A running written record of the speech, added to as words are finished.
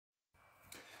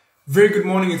Very good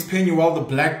morning, it's Penuel, the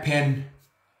Black Pen.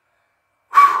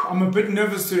 I'm a bit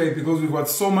nervous today because we've got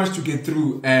so much to get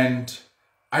through and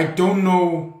I don't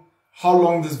know how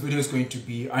long this video is going to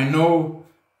be. I know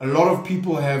a lot of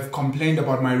people have complained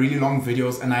about my really long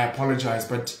videos and I apologize,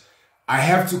 but I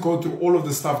have to go through all of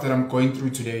the stuff that I'm going through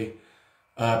today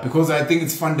because I think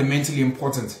it's fundamentally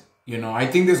important. You know, I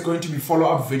think there's going to be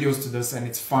follow-up videos to this and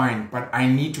it's fine, but I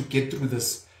need to get through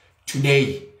this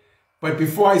today. But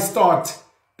before I start,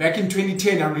 back in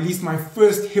 2010, I released my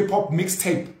first hip-hop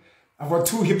mixtape. I've got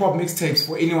 2 hip-hop mixtapes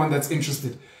for anyone that's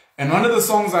interested. And one of the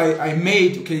songs I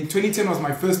made, okay, 2010 was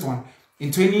my first one.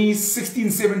 In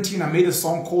 2016-17, I made a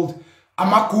song called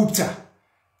AmaGupta.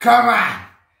 Come on!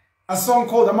 A song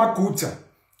called AmaGupta.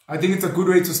 I think it's a good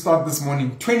way to start this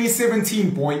morning. 2017,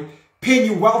 boy.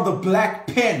 Penuel, the Black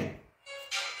Pen.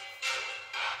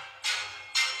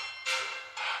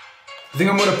 I think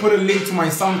I'm going to put a link to my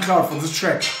SoundCloud for this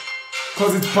track,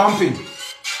 because it's bumping.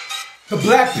 The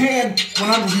Black Pen,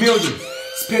 100 million.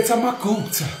 Speta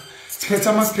AmaGupta.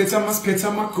 Speta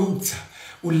AmaGupta.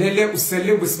 Ulele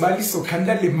usele wisbali so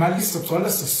kanda le mali so tola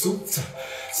so sukta.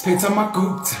 Speta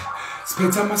AmaGupta.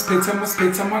 Speta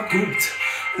AmaGupta.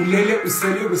 Ulele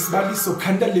usele wisbali so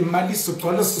kanda le mali so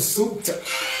tola so sukta.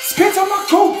 Speta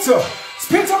AmaGupta.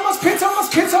 Speta AmaGupta.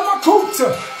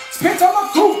 Speta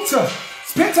AmaGupta.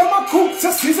 Speta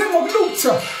AmaGupta. Size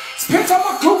ngokuluta. Speta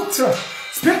AmaGupta.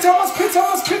 Speta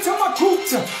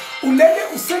AmaGupta. Ulele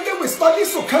usele wisbali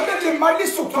so kanda le mali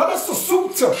so tola so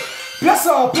sukta.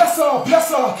 Blessa,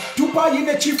 Dubai in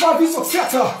the chief of his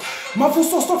successor.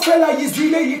 Mafuso Stofella is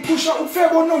delay, pusher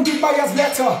Ufebo non Dubai's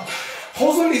letter.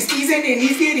 Hosel is eating and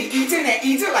he's getting eaten and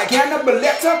eaten like Hannibal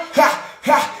Lecter.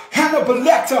 Hannibal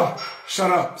Lecter.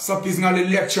 Shut up, Suppy's not a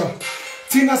lecture.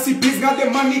 Tina CP's got the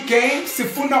money game.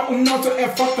 Sifuna Umnoto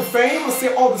and fuck the fame. I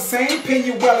say all the same,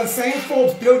 Penuel insane.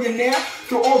 Forbes billionaire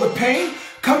through all the pain.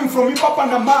 Coming from hip hop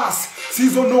and the mass.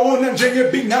 Season on and Jenya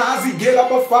Big Nazi. Get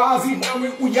up a fazi.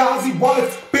 Nawi Uyazi.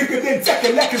 Wallets bigger than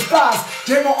Teke Lek's stars.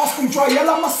 Jengo Oskum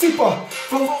Joyella Masipa.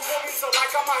 From so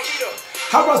like I'm a heater.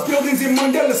 House buildings in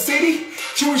Mandela City.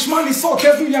 Jewish money so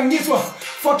Kezu Young Nizwa.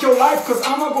 Fuck your life cause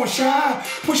I'm not gonna shine.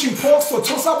 Pushing pork so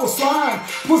Tosa will slime.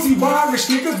 Pussy wine, rich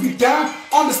niggas be down.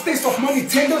 On the states of money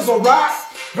tenders alright.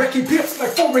 Wrecking pips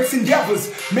like Forex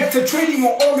endeavors. Meta trading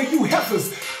on all of you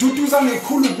heifers. Dutus and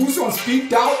Kulu Goose on speed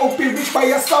dial. Or be rich by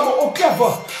your summer or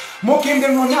clever. More game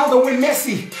than Ronaldo and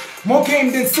Messi. More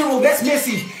game than Cyril, that's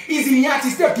messy. Easy Nyati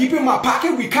step deep in my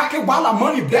pocket. We cock it while our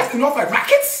money blasting off like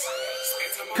rockets.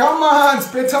 Come on,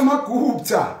 Speta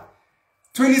AmaGupta.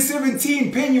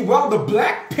 2017, Penuel, the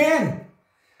Black Pen.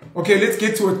 Okay, let's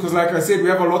get to it because like I said, we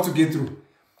have a lot to get through.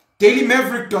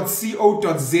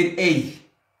 dailymaverick.co.za.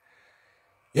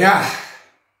 Yeah.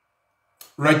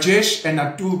 Rajesh and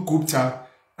Atul Gupta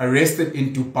arrested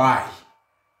in Dubai.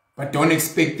 But don't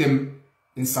expect them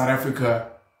in South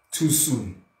Africa too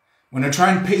soon. I'm going to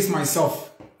try and pace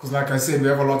myself because like I said, we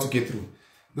have a lot to get through.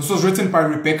 This was written by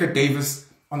Rebecca Davis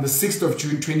on the 6th of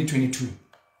June 2022.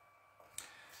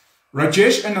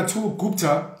 Rajesh and Atul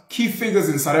Gupta, key figures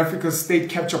in South Africa's state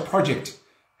capture project,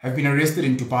 have been arrested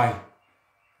in Dubai.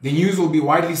 The news will be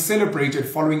widely celebrated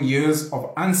following years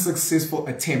of unsuccessful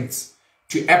attempts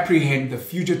to apprehend the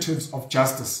fugitives of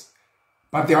justice.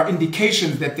 But there are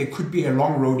indications that there could be a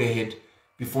long road ahead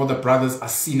before the brothers are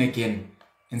seen again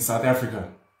in South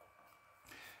Africa.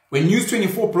 When News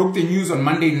 24 broke the news on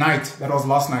Monday night, that was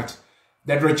last night,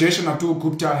 that Rajesh and Atul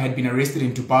Gupta had been arrested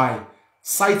in Dubai,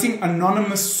 citing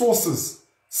anonymous sources,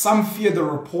 some fear the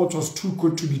report was too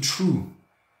good to be true.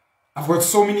 I've got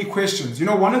so many questions. You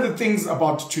know, one of the things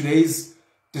about today's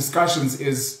discussions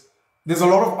is there's a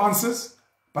lot of answers,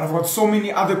 but I've got so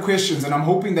many other questions, and I'm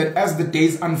hoping that as the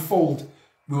days unfold,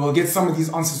 we will get some of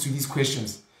these answers to these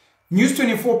questions. News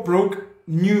 24 broke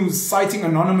news citing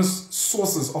anonymous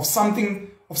sources of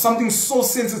something so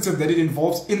sensitive that it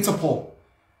involves Interpol.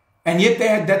 And yet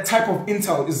that type of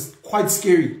intel is quite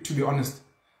scary, to be honest.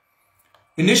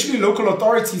 Initially, local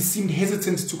authorities seemed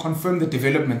hesitant to confirm the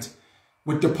development,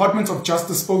 with Department of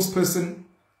Justice spokesperson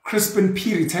Crispin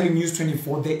Piri telling News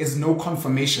 24 there is no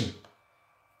confirmation.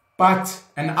 But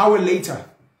an hour later,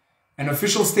 an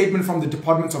official statement from the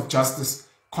Department of Justice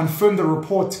confirmed the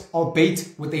report,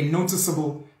 albeit with a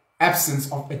noticeable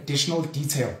absence of additional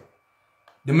detail.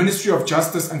 The Ministry of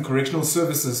Justice and Correctional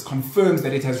Services confirms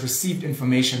that it has received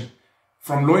information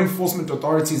from law enforcement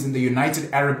authorities in the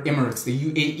United Arab Emirates, the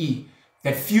UAE,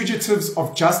 that fugitives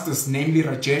of justice, namely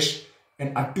Rajesh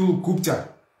and Atul Gupta,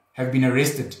 have been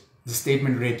arrested, the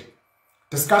statement read.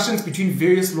 Discussions between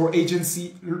various law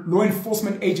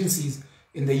enforcement agencies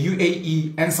in the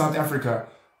UAE and South Africa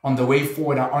on the way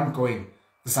forward are ongoing.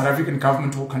 the South African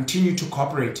government will continue to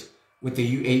cooperate with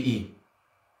the UAE.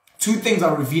 Two things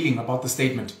are revealing about the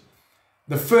statement.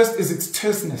 The first is its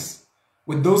terseness,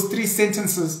 with those three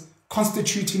sentences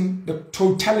constituting the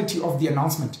totality of the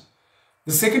announcement.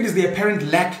 The second is the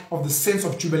apparent lack of the sense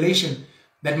of jubilation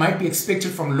that might be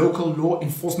expected from local law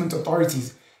enforcement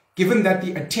authorities, given that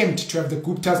the attempt to have the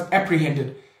Guptas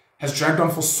apprehended has dragged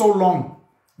on for so long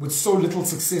with so little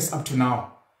success up to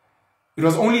now. It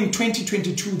was only in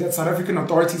 2022 that South African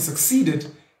authorities succeeded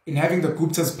in having the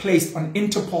Guptas placed on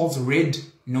Interpol's red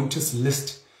notice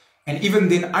list. And even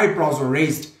then, eyebrows were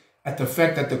raised at the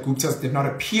fact that the Guptas did not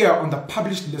appear on the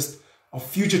published list of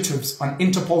fugitives on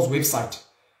Interpol's website.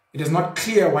 It is not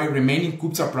clear why remaining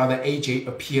Gupta brother AJ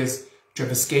appears to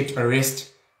have escaped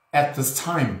arrest at this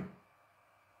time.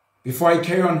 Before I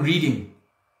carry on reading,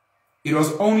 it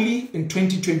was only in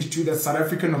 2022 that South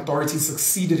African authorities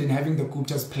succeeded in having the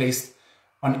Guptas placed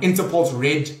on Interpol's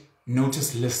red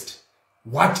notice list.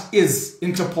 What is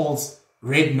Interpol's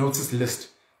red notice list?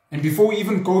 And before we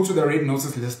even go to the red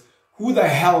notice list, who the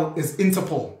hell is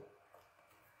Interpol?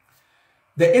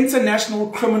 The International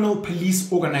Criminal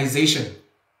Police Organization,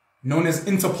 known as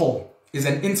Interpol, is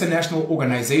an international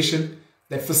organization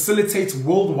that facilitates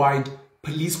worldwide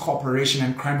police cooperation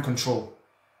and crime control.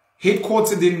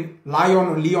 Headquartered in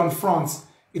Lyon, France,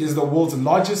 it is the world's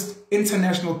largest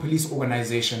international police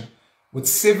organization with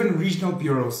 7 regional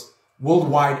bureaus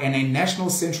worldwide and a national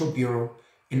central bureau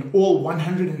in all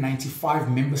 195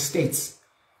 member states.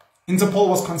 Interpol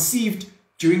was conceived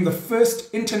during the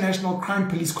first International Crime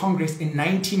Police Congress in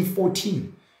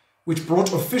 1914, which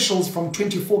brought officials from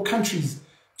 24 countries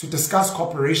to discuss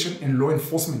cooperation in law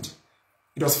enforcement.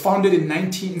 It was founded in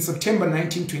September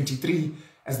 1923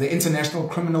 as the International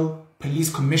Criminal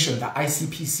Police Commission, the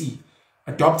ICPC,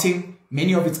 adopting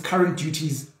many of its current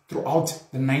duties throughout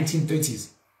the 1930s.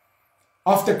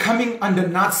 After coming under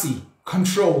Nazi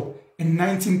control in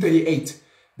 1938,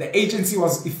 the agency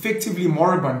was effectively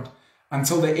moribund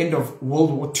until the end of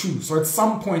World War II. So at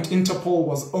some point, Interpol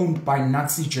was owned by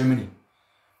Nazi Germany.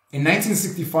 In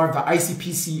 1965, the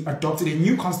ICPC adopted a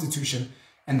new constitution,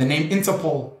 and the name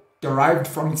Interpol derived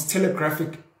from its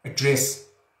telegraphic address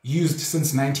used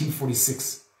since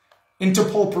 1946.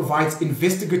 Interpol provides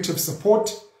investigative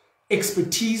support,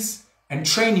 expertise, and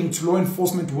training to law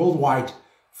enforcement worldwide,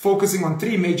 focusing on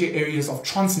 3 major areas of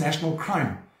transnational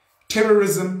crime: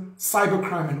 terrorism,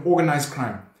 cybercrime, and organized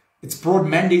crime. Its broad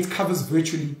mandate covers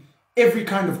virtually every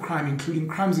kind of crime, including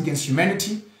crimes against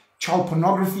humanity, child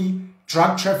pornography,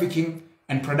 drug trafficking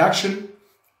and production,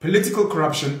 political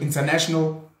corruption,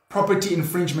 international property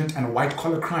infringement, and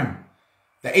white-collar crime.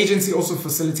 The agency also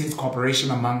facilitates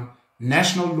cooperation among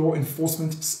national law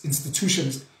enforcement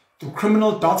institutions through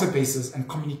criminal databases and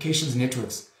communications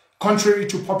networks. Contrary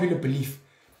to popular belief,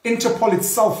 Interpol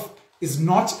itself is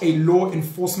not a law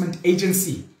enforcement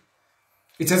agency.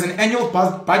 It has an annual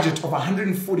budget of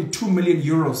 142 million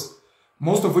euros,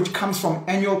 most of which comes from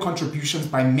annual contributions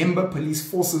by member police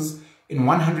forces in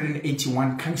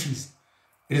 181 countries.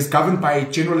 It is governed by a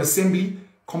General Assembly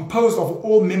composed of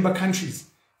all member countries,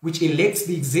 which elects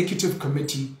the Executive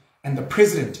Committee and the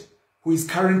President, who is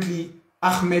currently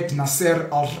Ahmed Nasser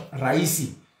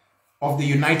al-Raisi of the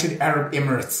United Arab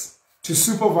Emirates, to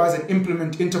supervise and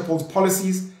implement Interpol's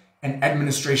policies and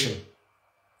administration.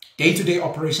 Day-to-day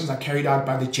operations are carried out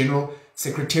by the General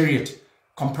Secretariat,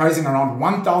 comprising around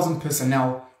 1,000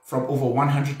 personnel from over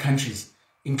 100 countries,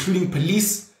 including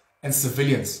police and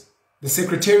civilians. The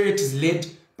Secretariat is led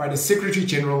by the Secretary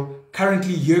General,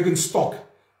 currently Jürgen Stock,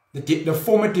 the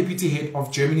former deputy head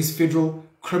of Germany's Federal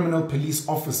Criminal Police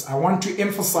Office. I want to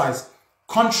emphasize,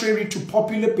 contrary to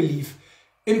popular belief,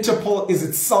 Interpol is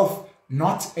itself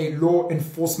not a law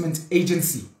enforcement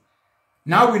agency.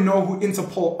 Now we know who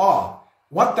Interpol are.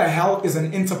 What the hell is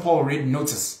an Interpol red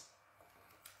notice?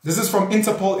 This is from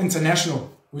Interpol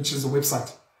International, which is a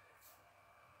website.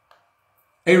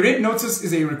 A red notice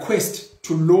is a request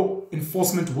to law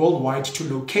enforcement worldwide to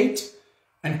locate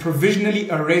and provisionally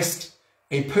arrest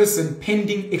a person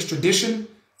pending extradition,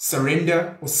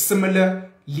 surrender, or similar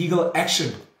legal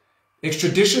action.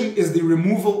 Extradition is the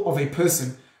removal of a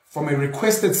person from a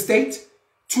requested state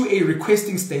to a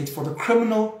requesting state for the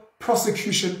criminal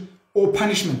prosecution or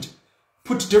punishment.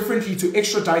 Put differently, to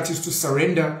extradite is to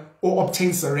surrender or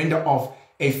obtain surrender of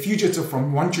a fugitive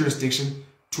from one jurisdiction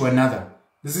to another.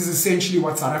 This is essentially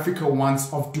what South Africa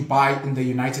wants of Dubai in the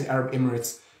United Arab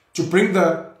Emirates, to bring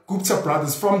the Gupta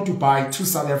brothers from Dubai to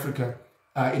South Africa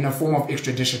in a form of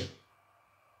extradition.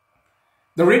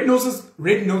 The red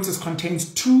notice contains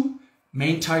 2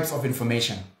 main types of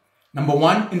information. Number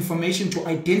 1, information to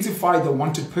identify the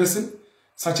wanted person,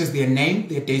 such as their name,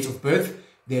 their date of birth,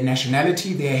 their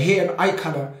nationality, their hair and eye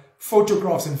color,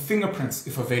 photographs and fingerprints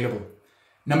if available.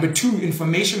 Number 2,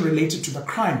 information related to the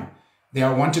crime they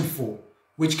are wanted for,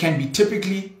 which can be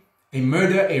typically a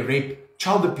murder, a rape,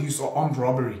 child abuse or armed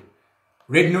robbery.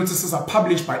 Red notices are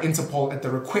published by Interpol at the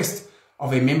request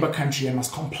of a member country and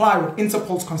must comply with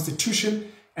Interpol's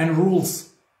constitution and rules.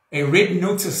 A red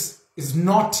notice is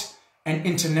not an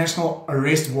international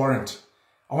arrest warrant.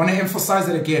 I want to emphasize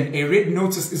that again. A red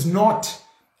notice is not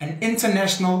an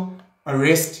international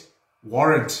arrest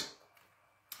warrant.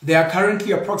 There are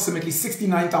currently approximately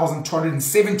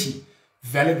 69,270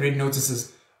 valid red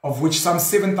notices, of which some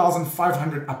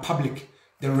 7,500 are public.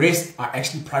 The rest are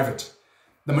actually private.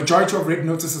 The majority of red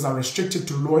notices are restricted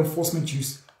to law enforcement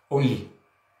use only.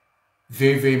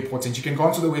 Very, very important. You can go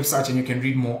onto the website and you can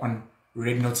read more on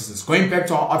red notices. Going back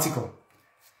to our article.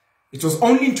 It was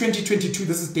only in 2022,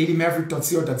 this is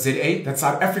dailymaverick.co.za, that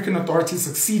South African authorities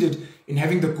succeeded in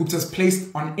having the Guptas placed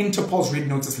on Interpol's red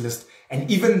notice list.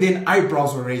 And even then,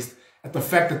 eyebrows were raised at the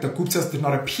fact that the Guptas did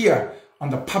not appear on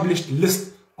the published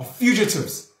list of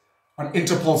fugitives on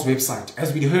Interpol's website.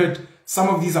 As we heard, some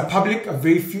of these are public, a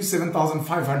very few,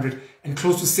 7,500, and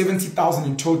close to 70,000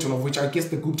 in total, of which I guess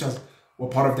the Guptas were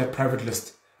part of that private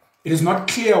list. It is not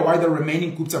clear why the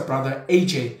remaining Gupta brother,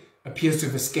 AJ, appears to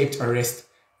have escaped arrest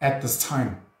at this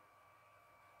time.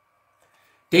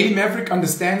 Daily Maverick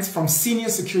understands from senior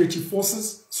security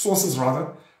sources,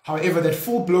 however, that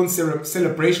full-blown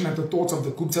celebration at the thought of the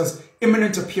Gupta's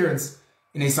imminent appearance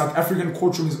in a South African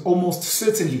courtroom is almost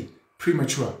certainly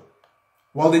premature.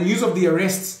 While the news of the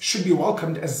arrests should be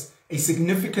welcomed as a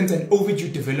significant and overdue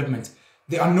development,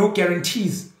 there are no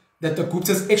guarantees that the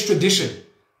Gupta's extradition,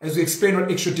 as we explain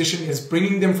what extradition is,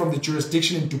 bringing them from the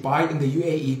jurisdiction in Dubai in the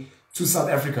UAE to South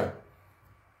Africa.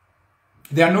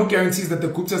 There are no guarantees that the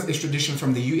Gupta's extradition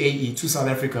from the UAE to South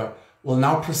Africa will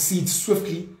now proceed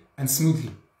swiftly and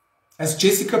smoothly. As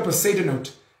Jessica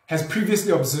Poseidonot has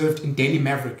previously observed in Daily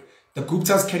Maverick, the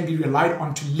Guptas can be relied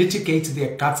on to litigate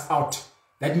their guts out.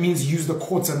 That means use the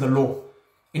courts and the law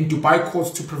in Dubai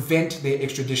courts to prevent their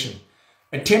extradition.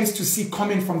 Attempts to seek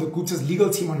comment from the Gupta's legal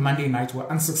team on Monday night were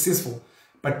unsuccessful,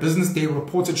 but Business Day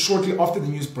reported shortly after the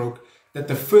news broke that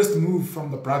the first move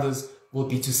from the brothers will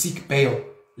be to seek bail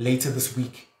later this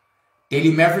week.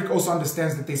 Daily Maverick also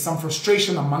understands that there's some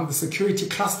frustration among the security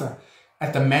cluster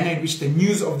at the manner in which the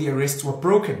news of the arrests were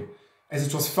broken, as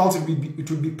it was felt it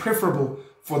would be preferable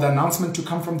for the announcement to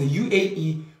come from the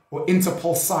UAE or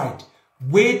Interpol side.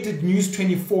 Where did News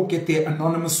 24 get their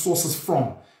anonymous sources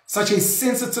from? Such a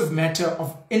sensitive matter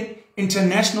of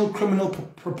international criminal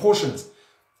proportions.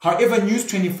 However, News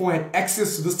 24 had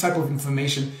access to this type of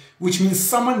information, which means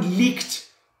someone leaked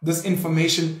this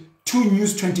information to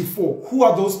News 24. Who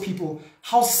are those people?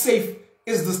 How safe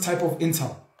is this type of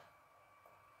intel?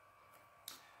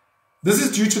 This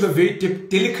is due to the very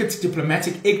delicate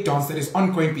diplomatic egg dance that is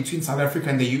ongoing between South Africa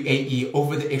and the UAE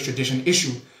over the extradition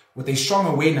issue, with a strong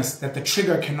awareness that the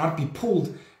trigger cannot be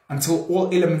pulled until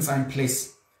all elements are in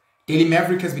place. Daily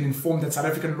Maverick has been informed that South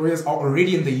African lawyers are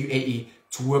already in the UAE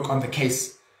to work on the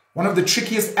case. One of the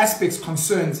trickiest aspects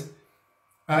concern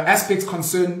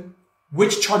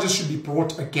which charges should be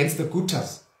brought against the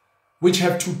Guptas, which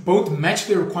have to both match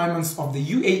the requirements of the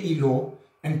UAE law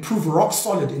and prove rock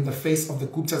solid in the face of the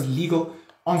Guptas' legal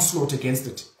onslaught against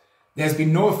it. There has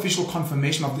been no official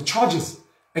confirmation of the charges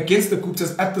against the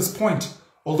Guptas at this point,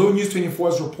 although News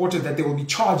 24 has reported that they will be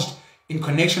charged in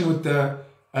connection with the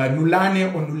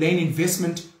Nulane or Nulane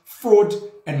investment, fraud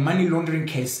and money laundering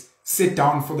case set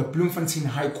down for the Bloemfontein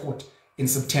High Court in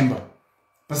September.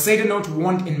 Poseidonot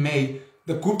warned in May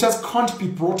the Guptas can't be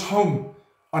brought home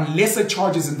on lesser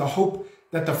charges in the hope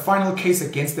that the final case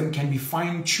against them can be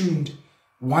fine-tuned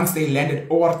once they land at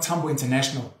OR Tambo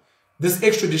International. This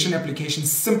extradition application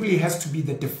simply has to be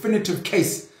the definitive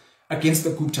case against the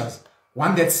Guptas,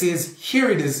 one that says, here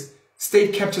it is,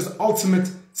 state capture's ultimate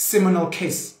seminal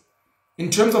case. In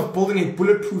terms of building a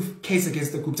bulletproof case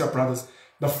against the Gupta brothers,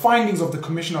 the findings of the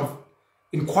Commission of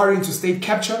Inquiry into State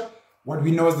Capture, what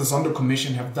we know as the Zondo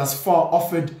Commission, have thus far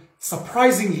offered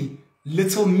surprisingly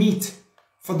little meat.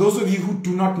 For those of you who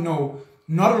do not know,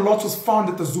 not a lot was found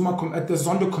at the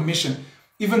Zondo Commission,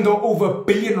 even though over R1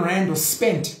 billion was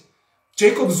spent.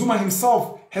 Jacob Zuma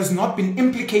himself has not been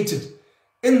implicated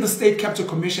in the State Capture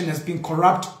Commission as being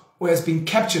corrupt or as being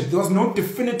captured. There was no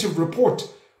definitive report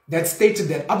that stated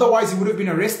that. Otherwise, he would have been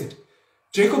arrested.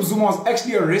 Jacob Zuma was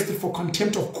actually arrested for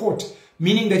contempt of court,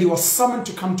 meaning that he was summoned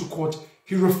to come to court.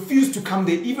 He refused to come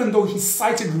there, even though he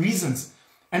cited reasons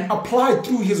and applied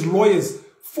through his lawyers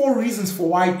 4 reasons for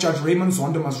why Judge Raymond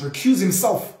Zondo must recuse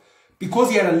himself,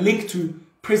 because he had a link to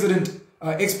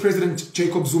ex-President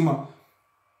Jacob Zuma.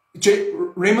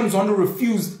 Raymond Zondo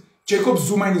refused, Jacob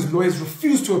Zuma and his lawyers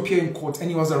refused to appear in court, and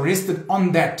he was arrested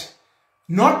on that.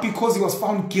 Not because he was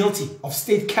found guilty of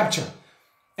state capture.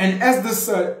 And as this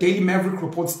Daily Maverick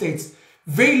report states,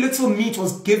 very little meat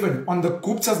was given on the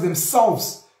Guptas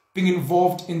themselves being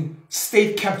involved in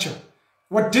state capture.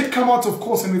 What did come out, of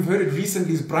course, and we've heard it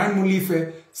recently, is Brian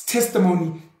Molife's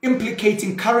testimony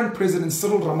implicating current President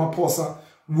Cyril Ramaphosa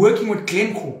working with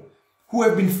Glencore, who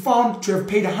have been found to have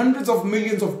paid hundreds of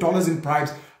millions of dollars in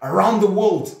bribes around the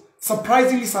world.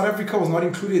 Surprisingly, South Africa was not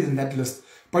included in that list.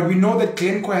 But we know that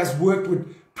Glencore has worked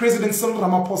with President Cyril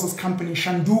Ramaphosa's company,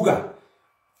 Shanduga,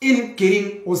 in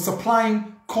getting or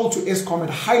supplying coal to Eskom at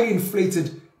highly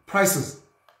inflated prices.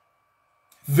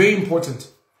 Very important.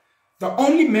 The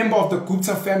only member of the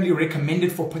Gupta family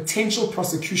recommended for potential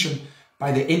prosecution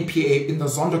by the NPA in the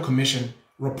Zondo Commission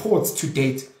reports to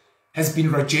date has been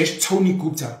Rajesh Tony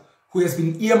Gupta, who has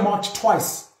been earmarked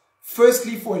twice.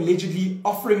 Firstly, for allegedly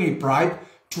offering a bribe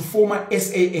to former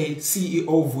SAA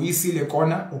CEO Vuyisile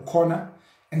Kona,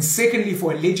 and secondly,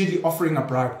 for allegedly offering a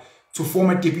bribe to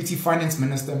former Deputy Finance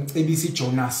Minister ABC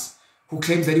Jonas, who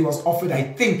claims that he was offered, I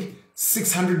think,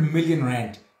 600 million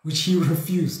rand, which he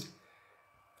refused.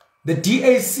 The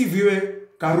DA Siviwe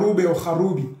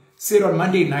Garubi said on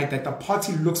Monday night that the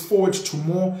party looks forward to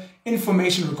more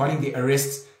information regarding the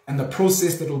arrests and the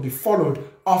process that will be followed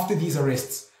after these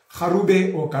arrests.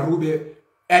 Garube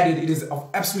added it is of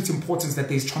absolute importance that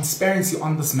there is transparency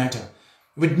on this matter.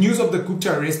 With news of the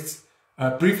Gupta arrests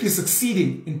briefly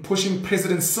succeeding in pushing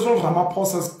President Cyril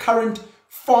Ramaphosa's current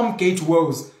farm gate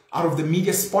woes out of the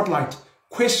media spotlight,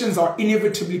 questions are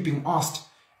inevitably being asked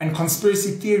and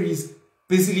conspiracy theories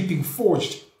busily being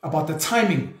forged about the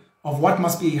timing of what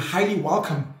must be a highly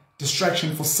welcome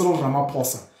distraction for Cyril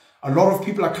Ramaphosa. A lot of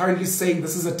people are currently saying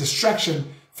this is a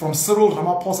distraction from Cyril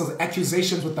Ramaphosa's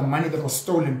accusations with the money that was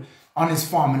stolen on his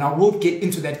farm. And I will get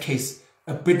into that case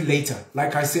a bit later.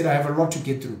 Like I said, I have a lot to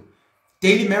get through.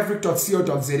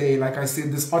 dailymaverick.co.za, like I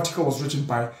said, this article was written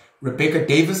by Rebecca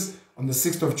Davis on the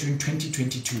 6th of June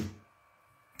 2022.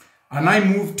 And I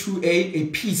move to a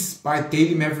piece by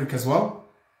Daily Maverick as well,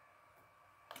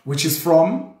 which is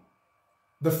from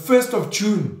the 1st of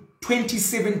June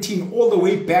 2017, all the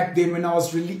way back then when I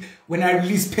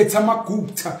released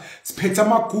AmaGupta,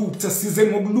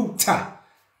 AmaGupta.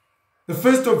 The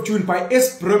 1st of June by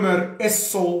S. Brummer, S.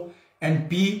 Soul, and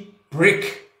B.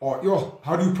 Brick. Or,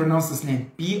 how do you pronounce this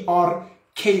name?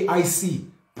 B-R-K-I-C.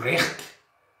 Brecht.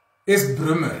 S.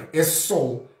 Brummer, S.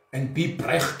 Soul, and B.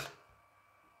 Brecht.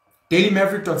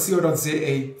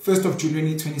 dailymaverick.co.za, 1st of June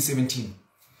 2017.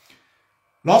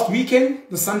 Last weekend,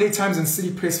 the Sunday Times and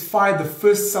City Press fired the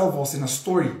first salvos in a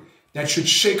story that should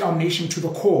shake our nation to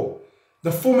the core.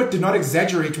 The format did not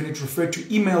exaggerate when it referred to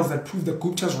emails that proved the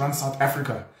Guptas run South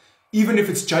Africa, even if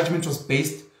its judgment was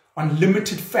based on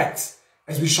limited facts,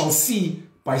 as we shall see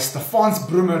by Stefans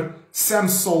Brummer, Sam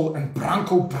Sol, and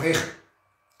Branko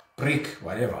Brick,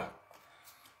 whatever.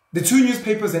 The two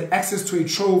newspapers had access to a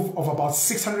trove of about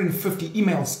 650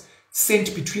 emails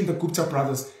sent between the Gupta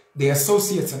brothers, their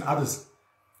associates, and others.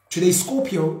 Today,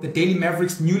 Scorpio, the Daily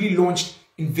Maverick's newly launched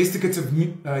investigative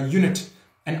unit,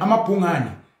 and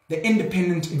Amabungani, the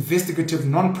independent investigative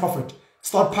non-profit,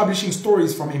 start publishing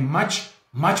stories from a much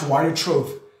wider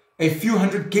trove, a few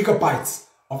hundred gigabytes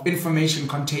of information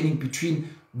containing between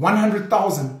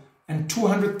 100,000 and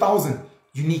 200,000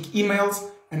 unique emails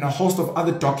and a host of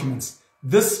other documents.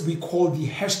 This we call the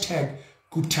hashtag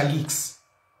GuptaLeaks.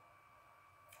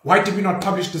 Why did we not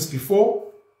publish this before?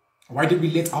 Why did we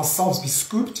let ourselves be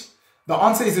scooped? The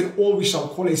answer is in all we shall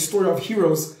call a story of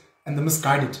heroes and the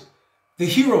misguided. The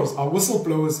heroes are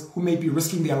whistleblowers who may be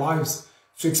risking their lives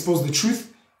to expose the truth,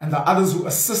 and the others who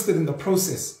assisted in the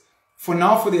process. For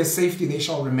now, for their safety, they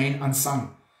shall remain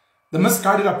unsung. The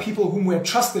misguided are people whom we had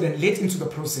trusted and let into the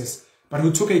process, but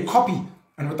who took a copy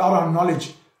and without our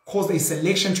knowledge caused a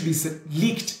selection to be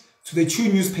leaked to the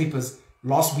two newspapers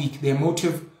last week. Their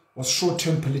motive was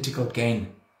short-term political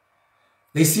gain.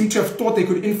 They seem to have thought they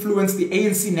could influence the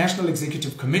ANC National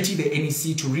Executive Committee, the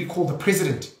NEC, to recall the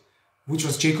president, which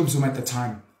was Jacob Zuma at the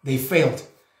time. They failed.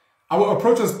 Our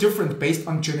approach was different based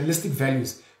on journalistic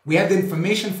values. We had the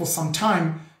information for some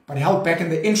time, but held back in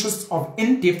the interests of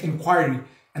in-depth inquiry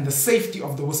and the safety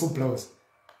of the whistleblowers.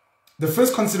 The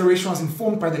first consideration was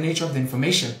informed by the nature of the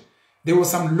information. There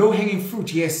was some low-hanging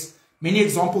fruit, yes, many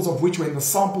examples of which were in the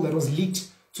sample that was leaked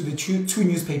to the two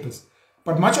newspapers.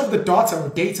 But much of the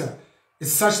data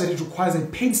is such that it requires a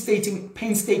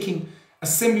painstaking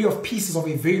assembly of pieces of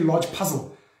a very large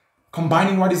puzzle,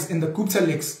 combining what is in the Gupta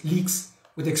leaks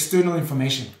with external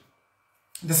information.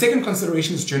 The second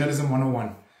consideration is journalism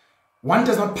 101. One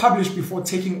does not publish before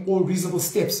taking all reasonable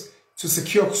steps to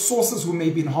secure sources who may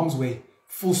be in harm's way.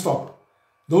 Full stop.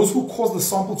 Those who caused the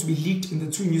sample to be leaked in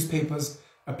the 2 newspapers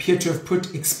appear to have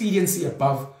put expediency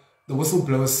above the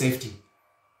whistleblower's safety.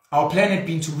 Our plan had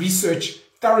been to research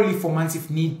thoroughly for months if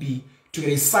need be to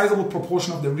get a sizable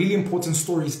proportion of the really important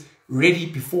stories ready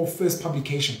before first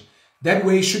publication. That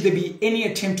way, should there be any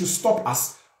attempt to stop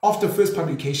us after first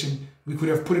publication, we could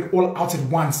have put it all out at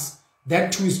once.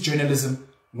 That too is journalism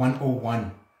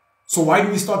 101. So why do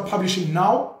we start publishing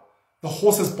now? The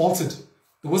horse has bolted.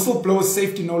 The whistleblower's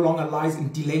safety no longer lies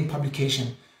in delaying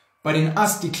publication, but in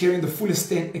us declaring the full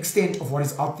extent of what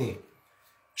is out there.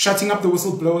 Shutting up the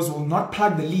whistleblowers will not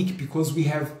plug the leak because we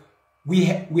have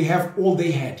all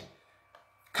they had.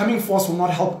 Coming for us will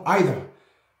not help either.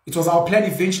 It was our plan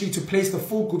eventually to place the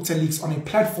full Gupta leaks on a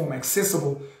platform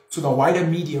accessible to the wider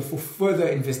media for further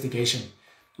investigation.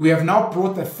 We have now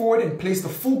brought that forward and placed the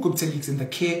full Gupta leaks in the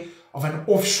care of an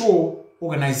offshore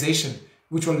organization,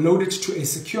 which will load it to a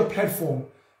secure platform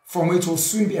from which will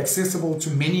soon be accessible to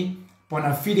many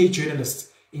bona fide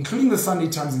journalists, including the Sunday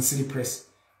Times and City Press.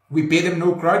 We bear them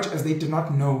no grudge as they do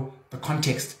not know the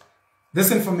context.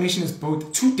 This information is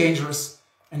both too dangerous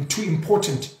and too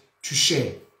important to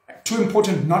share. Too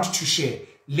important not to share.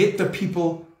 Let the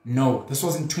people know. This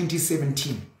was in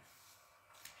 2017.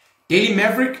 Daily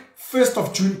Maverick, 1st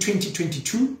of June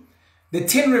 2022. The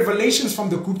 10 revelations from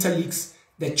the Gupta leaks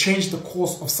that changed the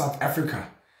course of South Africa.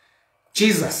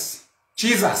 Jesus,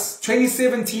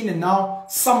 2017 and now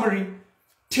summary,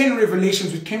 10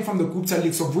 revelations which came from the Gupta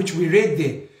leaks, of which we read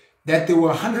there that there were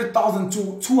 100,000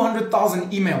 to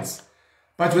 200,000 emails.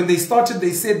 But when they started,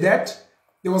 they said that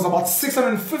there was about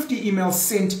 650 emails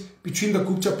sent between the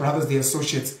Gupta brothers, their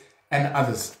associates, and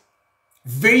others.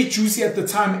 Very juicy at the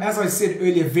time, as I said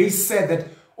earlier, very sad that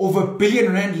over R1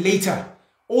 billion later,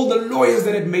 all the lawyers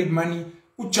that had made money,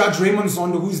 Judge Raymond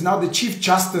Zondo, who is now the Chief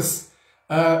Justice,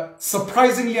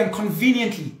 surprisingly and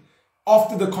conveniently,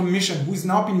 after the commission, who has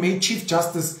now been made Chief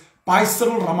Justice by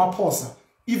Cyril Ramaphosa,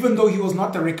 even though he was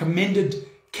not the recommended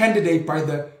candidate by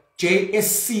the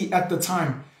JSC at the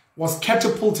time, was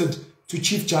catapulted to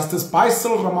Chief Justice by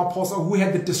Cyril Ramaphosa, who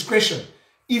had the discretion,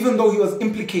 even though he was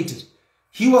implicated.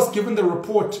 He was given the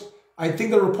report. I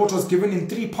think the report was given in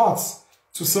 3 parts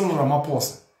to Cyril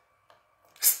Ramaphosa.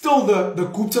 Still, the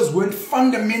Guptas weren't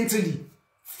fundamentally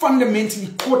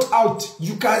caught out.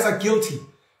 You guys are guilty.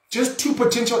 Just 2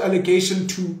 potential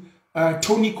allegations to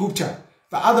Tony Gupta.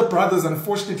 The other brothers,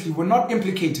 unfortunately, were not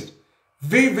implicated.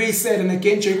 Very, very sad. And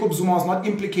again, Jacob Zuma was not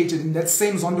implicated in that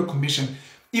same Zondo commission,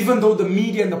 even though the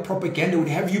media and the propaganda would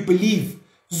have you believe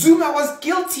Zuma was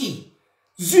guilty.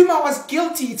 Zuma was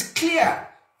guilty. It's clear.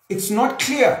 It's not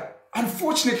clear,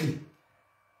 unfortunately.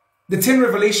 The 10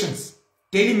 revelations.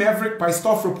 Daily Maverick by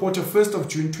staff reporter, 1st of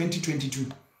June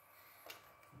 2022.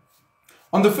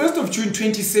 On the 1st of June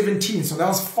 2017, so that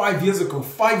was 5 years ago,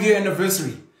 5-year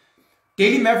anniversary,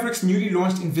 Daily Maverick's newly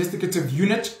launched investigative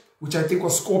unit, which I think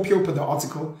was Scorpio per the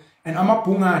article, and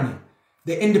AmaGupta,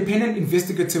 the independent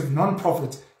investigative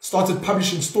non-profit, started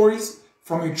publishing stories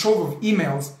from a trove of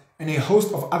emails and a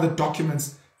host of other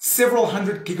documents, several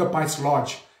hundred gigabytes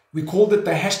large. We called it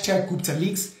the hashtag Gupta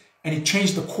Leaks, and it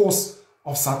changed the course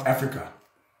of South Africa.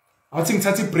 I think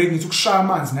that's a break. It took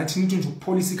shamans, nothing to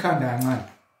policy kanda.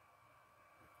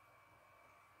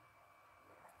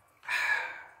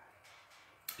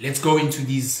 Let's go into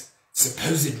these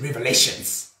supposed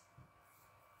revelations.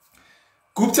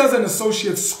 Guptas and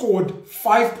associates scored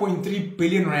 5.3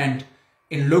 billion rand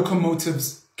in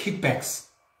locomotives kickbacks.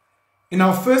 In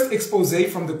our first expose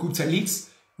from the Gupta leaks,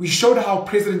 we showed how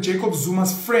President Jacob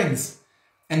Zuma's friends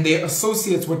and their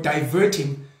associates were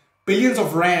diverting billions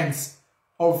of rands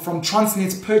from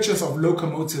Transnet's purchase of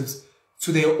locomotives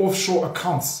to their offshore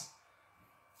accounts.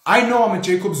 I know I'm a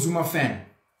Jacob Zuma fan.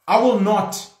 I will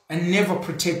not and never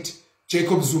protect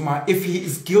Jacob Zuma if he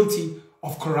is guilty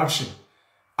of corruption.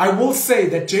 I will say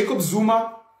that Jacob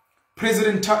Zuma,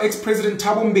 ex-President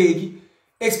Thabo Mbeki,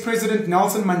 ex-President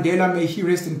Nelson Mandela, may he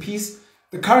rest in peace,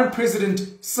 the current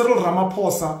President Cyril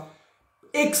Ramaphosa,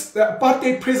 the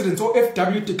apartheid presidents or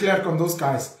FW de Klerk on those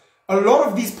guys, a lot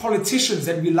of these politicians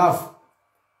that we love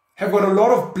have got a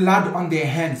lot of blood on their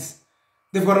hands.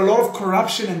 They've got a lot of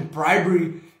corruption and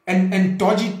bribery and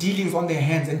dodgy dealings on their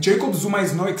hands. And Jacob Zuma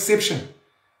is no exception.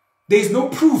 There is no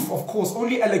proof, of course,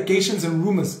 only allegations and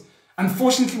rumors.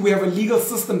 Unfortunately, we have a legal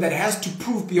system that has to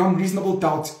prove beyond reasonable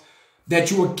doubt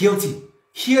that you are guilty.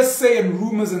 Hearsay and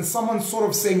rumors and someone sort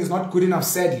of saying is not good enough,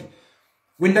 sadly.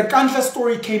 When the Kandla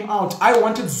story came out, I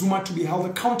wanted Zuma to be held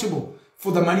accountable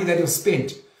for the money that he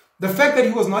spent. The fact that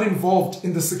he was not involved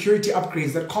in the security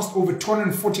upgrades that cost over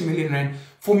 240 million rand,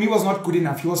 for me, was not good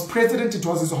enough. He was president, it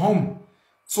was his home.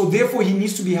 So therefore, he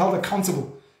needs to be held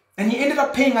accountable. And he ended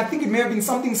up paying, I think it may have been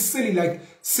something silly like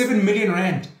 7 million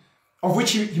rand, of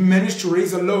which he managed to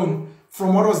raise a loan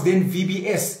from what was then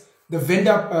VBS, the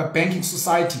Vendor Banking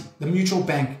Society, the mutual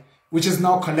bank, which has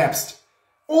now collapsed.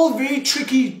 All very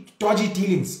tricky, dodgy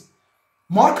dealings.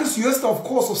 Marcus Jooste, of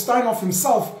course, of Steinhoff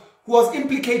himself, who was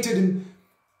implicated in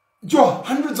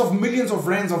hundreds of millions of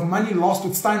rands of money lost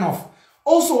with Steinhoff,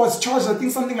 also was charged, I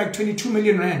think, something like 22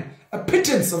 million rand. A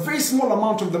pittance, a very small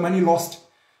amount of the money lost.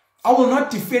 I will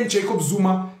not defend Jacob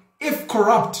Zuma if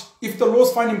corrupt, if the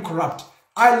laws find him corrupt.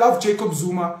 I love Jacob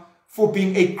Zuma for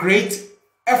being a great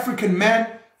African man,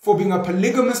 for being a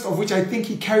polygamist, of which I think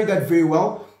he carried that very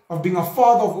well, of being a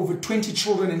father of over 20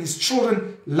 children, and his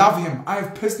children love him. I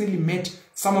have personally met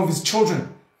some of his children.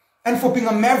 And for being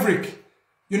a maverick.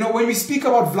 You know, when we speak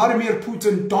about Vladimir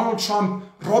Putin, Donald Trump,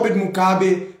 Robert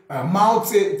Mugabe, Mao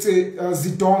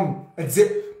Zedong,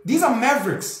 these are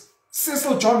mavericks.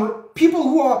 Cecil John, people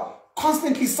who are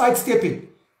constantly sidestepping.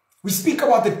 We speak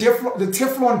about the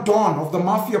Teflon Don of the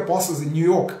mafia bosses in New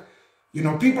York. You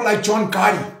know, people like John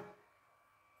Gotti.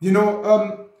 You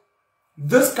know,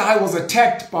 this guy was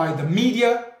attacked by the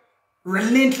media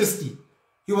relentlessly.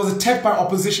 He was attacked by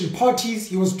opposition parties.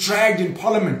 He was dragged in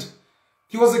parliament.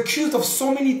 He was accused of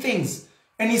so many things.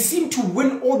 And he seemed to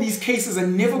win all these cases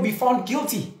and never be found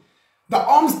guilty. The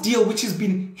arms deal, which has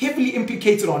been heavily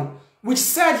implicated on, which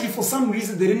sadly for some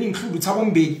reason they didn't include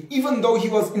Thabo Mbeki, even though he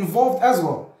was involved as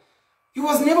well. He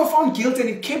was never found guilty and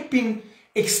it kept being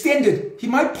extended. He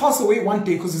might pass away one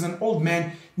day because he's an old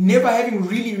man, never having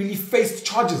really faced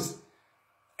charges.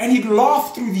 And he'd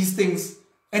laugh through these things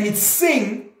and he'd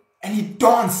sing and he'd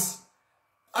dance.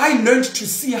 I learned to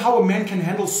see how a man can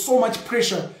handle so much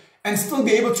pressure and still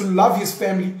be able to love his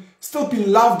family, still be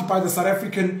loved by the South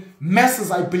African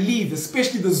masses, I believe,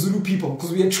 especially the Zulu people,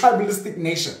 because we're a tribalistic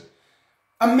nation.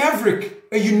 A maverick,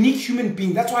 a unique human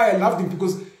being. That's why I loved him,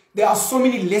 because there are so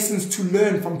many lessons to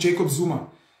learn from Jacob Zuma.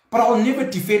 But I'll never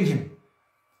defend him.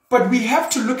 But we have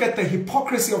to look at the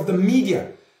hypocrisy of the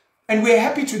media. And we're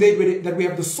happy today that we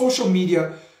have the social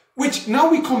media, which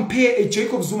now we compare a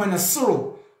Jacob Zuma and a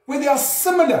Cyril, where they are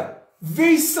similar,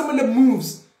 very similar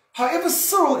moves. However,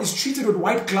 Cyril is treated with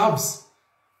white gloves.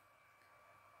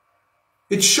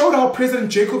 It showed how President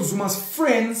Jacob Zuma's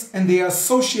friends and their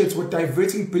associates were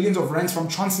diverting billions of rands from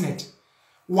Transnet.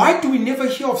 Why do we never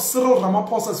hear of Cyril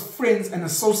Ramaphosa's friends and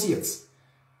associates?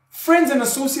 Friends and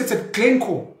associates at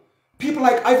Glencore, people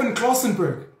like Ivan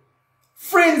Klassenberg.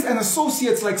 Friends and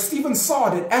associates like Stephen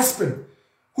Saad at Aspen,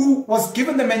 who was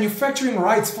given the manufacturing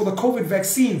rights for the COVID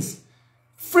vaccines.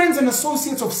 Friends and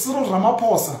associates of Cyril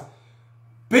Ramaphosa,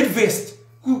 Bidvest,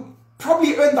 who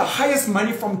probably earned the highest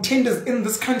money from tenders in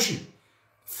this country.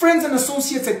 Friends and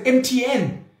associates at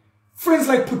MTN. Friends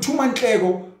like Phuthuma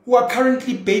Nhleko, who are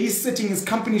currently babysitting his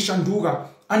company Shanduga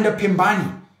under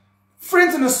Pembani.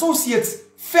 Friends and associates,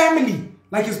 family,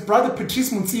 like his brother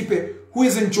Patrice Motsepe, who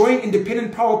is enjoying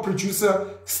independent power producer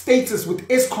status with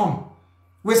Eskom,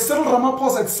 where Cyril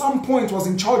Ramaphosa at some point was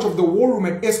in charge of the war room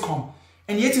at Eskom,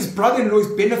 and yet his brother-in-law is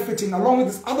benefiting along with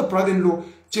his other brother-in-law,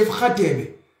 Jeff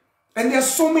Radebe. And there are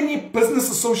so many business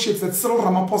associates that Cyril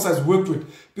Ramaphosa has worked with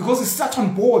because he sat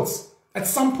on boards. At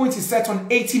some point, he sat on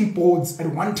 18 boards at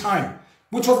one time,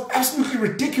 which was absolutely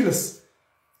ridiculous.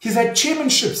 He's had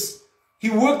chairmanships. He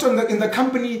worked in the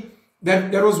company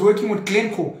that was working with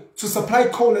Glencore to supply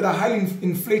coal at a highly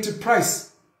inflated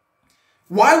price.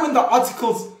 Why, when the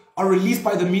articles are released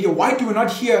by the media, why do we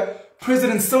not hear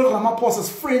President Cyril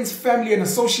Ramaphosa's friends, family, and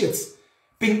associates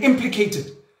being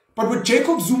implicated? But with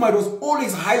Jacob Zuma, it was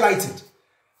always highlighted.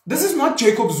 This is not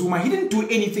Jacob Zuma. He didn't do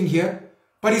anything here.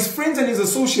 But his friends and his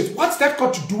associates, what's that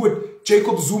got to do with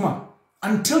Jacob Zuma?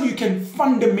 Until you can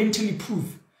fundamentally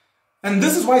prove. And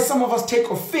this is why some of us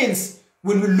take offense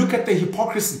when we look at the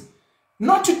hypocrisy.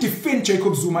 Not to defend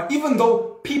Jacob Zuma, even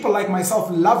though people like myself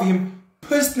love him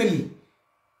personally.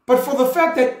 But for the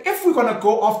fact that if we're going to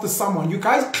go after someone, you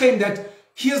guys claim that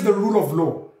here's the rule of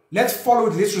law. Let's follow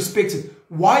it, let's respect it.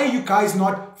 Why are you guys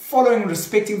not following and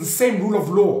respecting the same rule of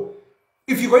law?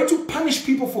 If you're going to punish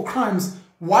people for crimes,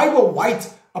 why were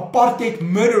white apartheid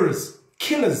murderers,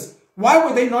 killers, why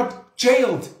were they not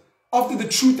jailed after the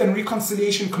Truth and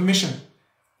Reconciliation Commission?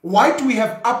 Why do we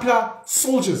have APLA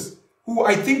soldiers who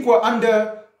I think were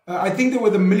under, I think they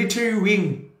were the military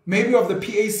wing, maybe of the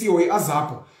PAC or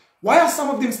AZAPO? Why are some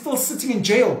of them still sitting in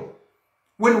jail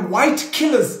when white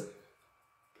killers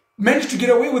managed to get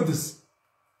away with this?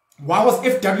 Why was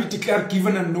FW de Klerk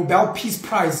given a Nobel Peace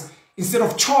Prize instead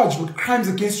of charged with crimes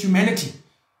against humanity?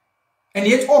 And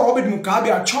yet, Robert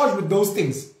Mugabe are charged with those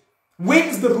things. Where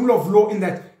is the rule of law in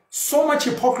that? So much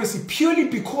hypocrisy purely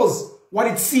because what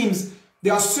it seems,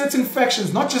 there are certain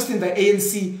factions, not just in the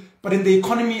ANC, but in the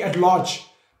economy at large,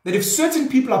 that if certain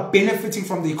people are benefiting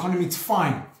from the economy, it's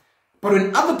fine. But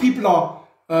when other people are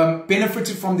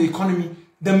benefiting from the economy,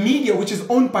 the media, which is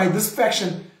owned by this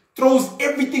faction, throws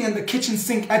everything in the kitchen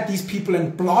sink at these people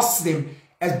and blasts them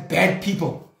as bad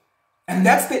people. And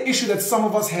that's the issue that some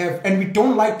of us have, and we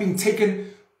don't like being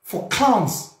taken for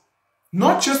clowns.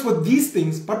 Not just with these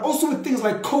things, but also with things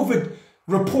like COVID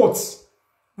reports.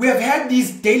 We have had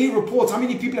these daily reports, how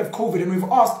many people have COVID, and we've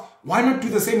asked, why not do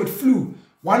the same with flu?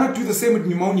 Why not do the same with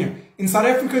pneumonia? In South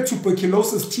Africa,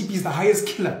 tuberculosis, TB is the highest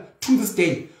killer to this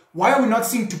day. Why are we not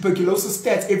seeing tuberculosis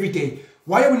stats every day?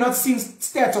 Why are we not seeing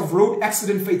stats of road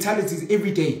accident fatalities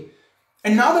every day?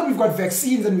 And now that we've got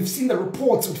vaccines and we've seen the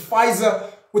reports with Pfizer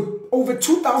with over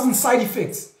 2,000 side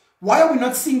effects, why are we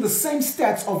not seeing the same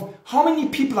stats of how many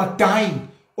people are dying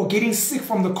or getting sick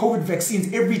from the COVID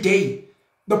vaccines every day?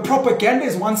 The propaganda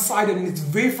is one-sided, and it's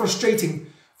very frustrating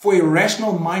for a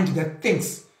rational mind that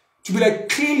thinks to be like,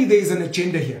 clearly there is an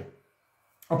agenda here.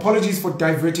 Apologies for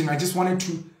diverting. I just wanted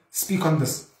to speak on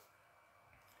this.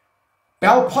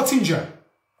 Bell Pottinger,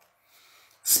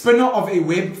 spinner of a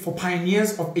web for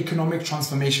pioneers of economic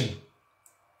transformation.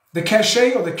 The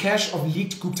cache or the cache of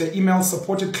leaked Gupta emails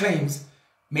supported claims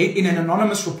made in an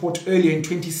anonymous report earlier in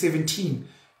 2017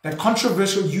 that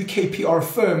controversial UK PR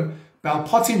firm Bell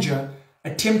Pottinger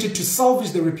attempted to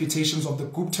salvage the reputations of the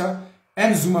Gupta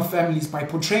and Zuma families by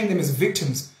portraying them as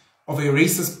victims of a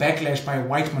racist backlash by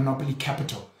white monopoly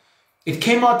capital. It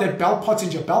came out that Bell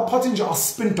Pottinger are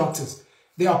spin doctors.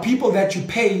 They are people that you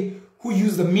pay who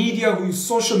use the media, who use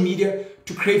social media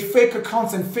to create fake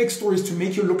accounts and fake stories to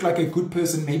make you look like a good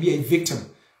person, maybe a victim.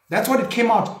 That's what it came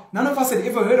out. None of us had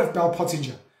ever heard of Bell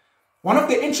Pottinger. One of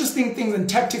the interesting things and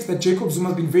tactics that Jacob Zuma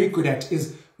has been very good at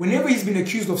is whenever he's been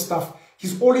accused of stuff,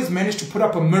 he's always managed to put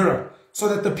up a mirror so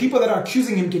that the people that are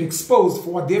accusing him get exposed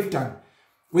for what they've done.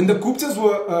 When the Guptas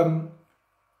were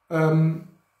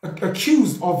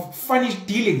accused of funny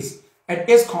dealings at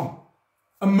Eskom,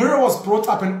 a mirror was brought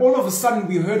up, and all of a sudden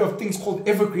we heard of things called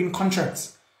evergreen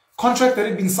contracts. Contracts that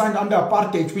had been signed under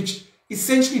apartheid, which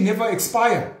essentially never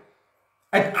expire,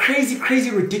 at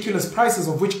crazy, ridiculous prices,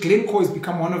 of which Glencore has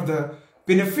become one of the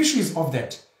beneficiaries of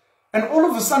that. And all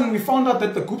of a sudden we found out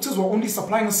that the Guptas were only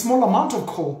supplying a small amount of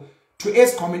coal to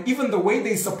Eskom, and even the way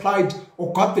they supplied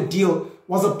or got the deal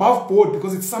was above board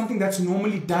because it's something that's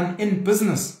normally done in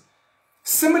business.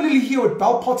 Similarly here with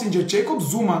Bell Pottinger, Jacob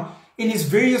Zuma in his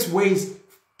various ways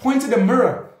pointed a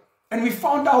mirror, and we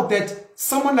found out that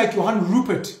someone like Johan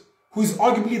Rupert, who is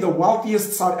arguably the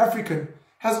wealthiest South African,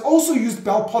 has also used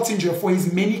Bell Pottinger for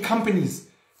his many companies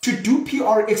to do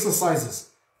PR exercises,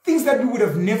 things that we would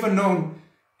have never known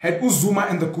had Zuma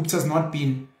and the Guptas not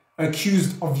been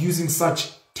accused of using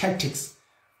such tactics.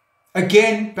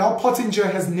 Again, Bell Pottinger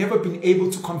has never been able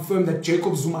to confirm that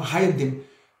Jacob Zuma hired them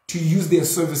to use their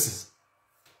services.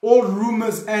 All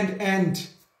rumors and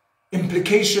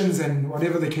implications and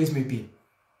whatever the case may be.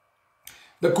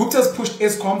 The Guptas pushed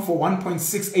Eskom for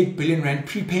 1.68 billion rand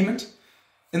prepayment.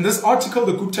 In this article,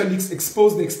 the Gupta leaks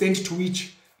exposed the extent to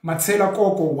which Matsela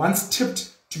Koko, once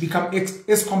tipped to become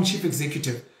Eskom chief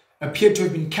executive, appeared to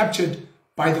have been captured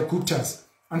by the Guptas.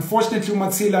 Unfortunately,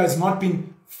 Matsela has not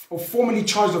been formally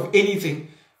charged of anything,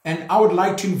 and I would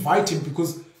like to invite him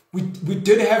because we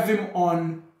did have him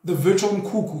on the virtual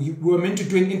Nkuku. We were meant to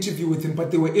do an interview with him,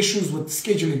 but there were issues with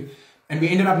scheduling, and we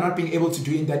ended up not being able to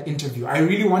do in that interview. I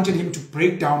really wanted him to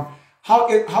break down how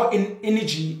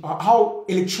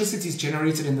electricity is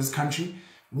generated in this country,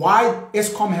 why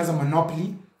Eskom has a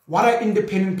monopoly, what are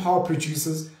independent power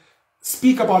producers,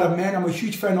 speak about a man I'm a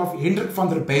huge fan of, Hendrik van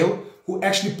der Bijl, who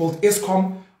actually built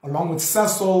Eskom along with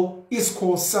Sasol,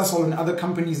 Isco, Sasol, and other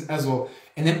companies as well.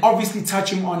 And then obviously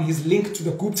touching on his link to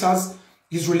the Guptas,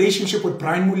 his relationship with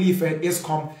Brian Molefe at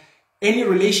Eskom, any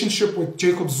relationship with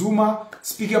Jacob Zuma,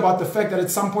 speaking about the fact that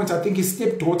at some point I think his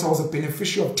stepdaughter was a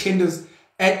beneficiary of tenders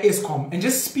at Eskom, and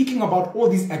just speaking about all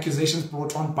these accusations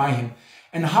brought on by him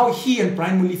and how he and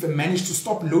Brian Molefe managed to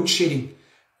stop load shedding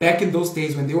back in those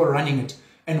days when they were running it,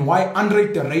 and why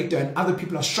Andre de Ruyter and other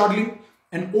people are struggling,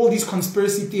 and all these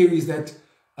conspiracy theories that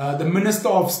the Minister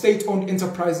of State-Owned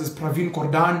Enterprises, Pravin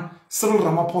Gordhan, Cyril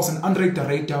Ramaphosa, and Andre de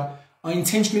Ruyter are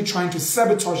intentionally trying to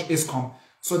sabotage Eskom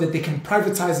so that they can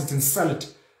privatize it and sell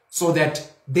it, so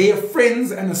that their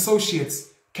friends and associates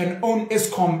can own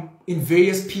Eskom in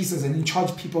various pieces and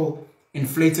charge people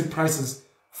inflated prices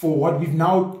for what we've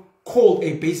now called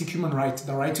a basic human right,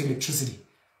 the right to electricity.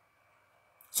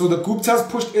 So the Guptas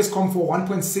pushed Eskom for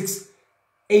 1.68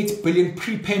 8 billion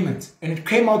prepayment. And it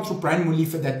came out through Brian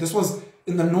Molefe that this was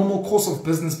in the normal course of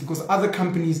business because other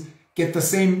companies get the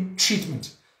same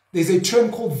treatment. There's a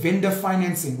term called vendor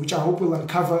financing, which I hope we'll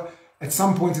uncover at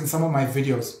some point in some of my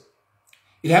videos.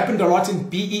 It happened a lot in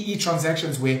BEE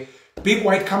transactions where big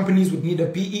white companies would need a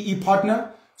BEE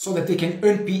partner so that they can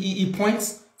earn BEE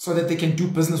points, so that they can do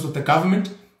business with the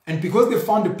government. And because they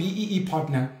found a BEE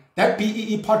partner, that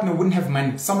BEE partner wouldn't have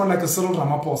money, someone like a Cyril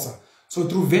Ramaphosa. So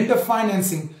through vendor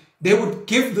financing, they would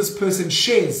give this person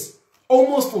shares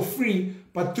almost for free,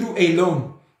 but through a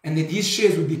loan. And then these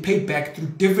shares would be paid back through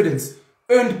dividends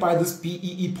earned by this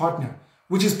BEE partner,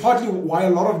 which is partly why a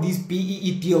lot of these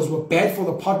BEE deals were bad for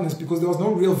the partners because there was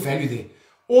no real value there.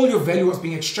 All your value was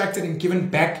being extracted and given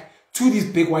back to these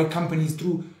big white companies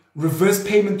through reverse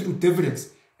payment through dividends.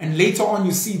 And later on,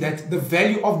 you see that the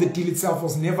value of the deal itself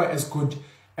was never as good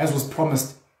as was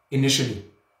promised initially.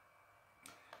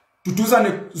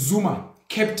 Duduzane Zuma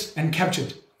kept and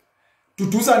captured.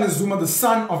 Duduzane Zuma, the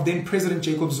son of then President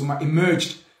Jacob Zuma,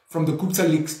 emerged from the Gupta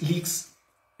leaks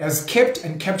as kept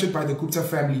and captured by the Gupta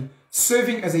family,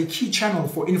 serving as a key channel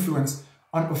for influence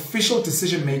on official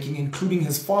decision-making, including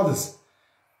his father's.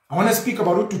 I want to speak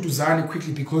about Duduzane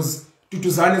quickly because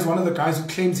Duduzane is one of the guys who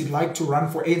claims he'd like to run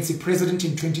for ANC president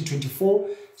in 2024.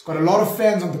 He's got a lot of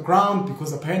fans on the ground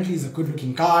because apparently he's a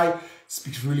good-looking guy,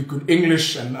 speaks really good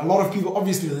English, and a lot of people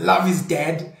obviously love his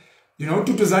dad. You know,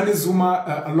 Duduzane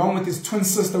Zuma, along with his twin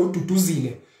sister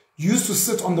Duduzile, used to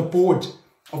sit on the board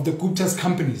of the Guptas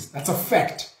companies. That's a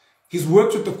fact. He's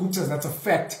worked with the Guptas. That's a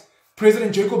fact.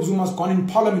 President Jacob Zuma has gone in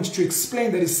parliament to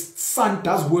explain that his son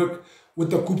does work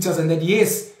with the Guptas and that,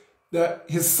 yes,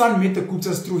 his son met the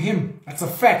Guptas through him. That's a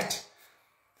fact.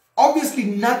 Obviously,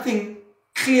 nothing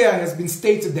clear has been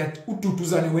stated that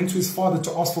Duduzane went to his father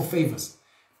to ask for favors.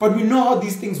 But we know how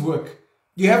these things work.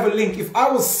 You have a link. If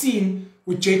I was seen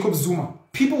with Jacob Zuma,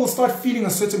 people will start feeling a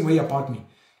certain way about me.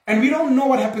 And we don't know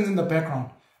what happens in the background.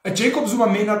 A Jacob Zuma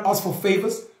may not ask for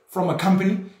favors from a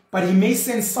company, but he may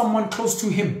send someone close to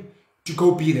him to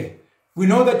go be there. We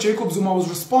know that Jacob Zuma was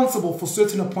responsible for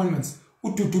certain appointments,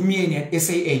 Ututumieni at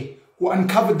SAA, who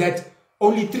uncovered that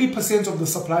only 3% of the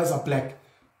suppliers are black.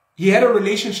 He had a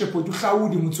relationship with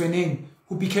Uhlaudi Mutweneng,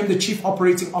 who became the chief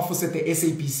operating officer at the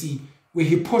SABC, where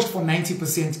he pushed for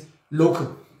 90%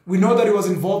 local. We know that he was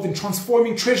involved in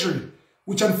transforming Treasury,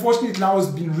 which unfortunately now has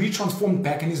been retransformed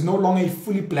back and is no longer a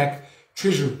fully black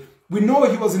Treasury. We know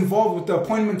he was involved with the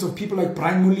appointment of people like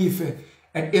Brian Molefe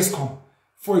at Eskom,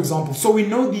 for example. So we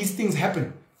know these things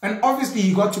happen. And obviously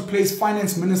he got to place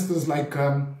finance ministers like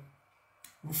Van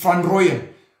Rooyen,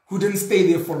 who didn't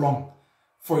stay there for long.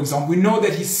 For example, we know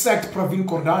that he sacked Pravin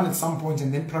Gordhan at some point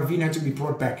and then Pravin had to be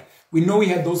brought back. We know he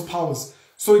had those powers.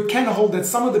 So it can hold that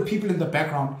some of the people in the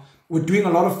background were doing a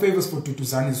lot of favors for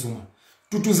Duduzane Zuma.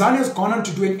 Duduzane has gone on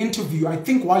to do an interview, I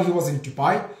think while he was in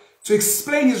Dubai, to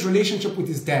explain his relationship with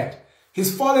his dad.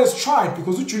 His father has tried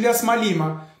because Julius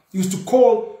Malema used to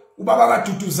call Ubabaga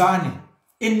Duduzane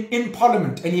in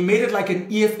parliament and he made it like an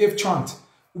EFF chant.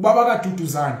 Ubabaga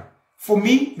Duduzane. For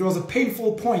me, it was a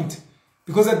painful point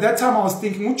because at that time I was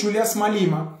thinking Julius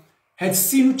Malema had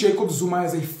seen Jacob Zuma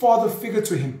as a father figure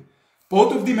to him.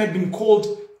 Both of them had been called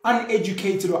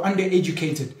uneducated or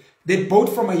undereducated. They'd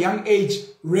both from a young age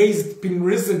been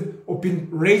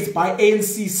raised by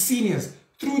ANC seniors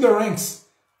through the ranks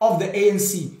of the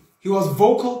ANC. He was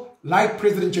vocal like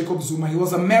President Jacob Zuma. He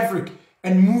was a maverick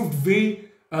and moved very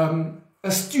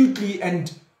astutely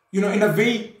and, you know, in a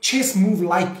very chess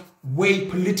move-like way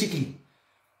politically.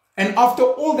 And after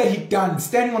all that he'd done,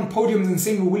 standing on podiums and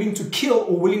saying we're willing to kill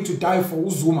or willing to die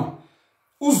for Zuma,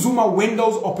 when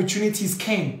those opportunities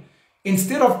came,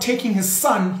 instead of taking his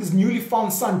son, his newly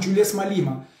found son, Julius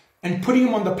Malema, and putting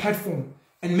him on the platform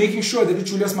and making sure that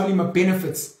Julius Malema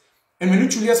benefits. And when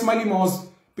Julius Malema was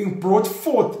being brought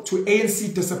forth to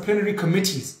ANC disciplinary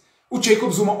committees,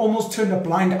 Jacob Zuma almost turned a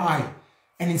blind eye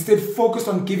and instead focused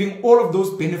on giving all of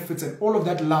those benefits and all of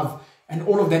that love and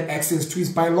all of that access to his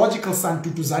biological son,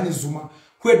 Duduzane Zuma,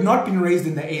 who had not been raised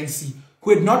in the ANC,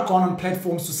 who had not gone on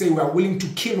platforms to say we are willing to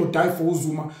kill or die for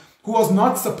Zuma, who was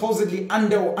not supposedly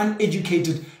under or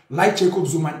uneducated like Jacob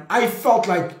Zuma. And I felt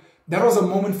like that was a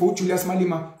moment for Julius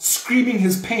Malema screaming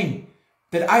his pain,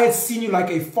 that I had seen you like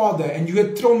a father and you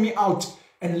had thrown me out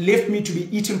and left me to be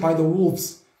eaten by the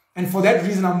wolves. And for that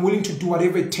reason, I'm willing to do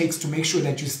whatever it takes to make sure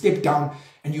that you step down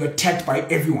and you're attacked by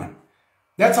everyone.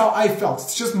 That's how I felt.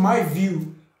 It's just my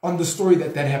view on the story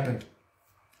that happened.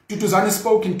 Duduzane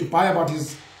spoke in Dubai about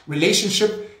his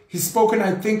relationship. He's spoken,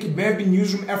 I think it may have been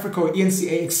Newsroom Africa or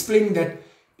ENCA, explaining that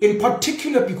in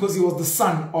particular because he was the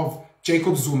son of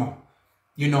Jacob Zuma,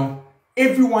 you know,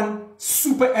 everyone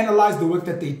super analyze the work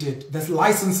that they did, the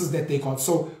licenses that they got.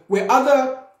 So where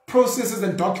other processes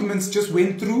and documents just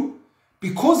went through,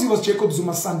 because he was Jacob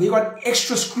Zuma's son, they got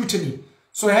extra scrutiny.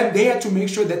 So they had to make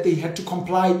sure that they had to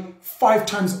comply 5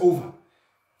 times over.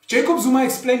 Jacob Zuma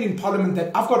explained in Parliament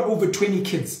that I've got over 20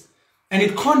 kids. And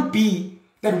it can't be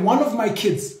that one of my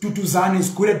kids, Duduzane, is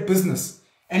good at business.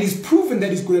 And he's proven that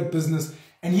he's good at business.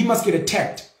 And he must get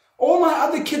attacked. All my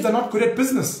other kids are not good at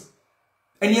business.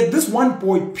 And yet this one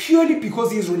boy, purely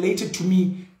because he is related to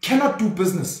me, cannot do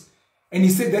business. And he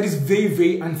said that is very,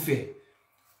 very unfair.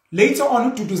 Later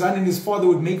on, Duduzane and his father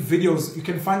would make videos, you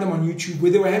can find them on YouTube,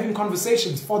 where they were having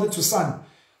conversations, father to son,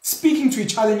 speaking to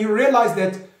each other. And you realize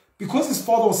that because his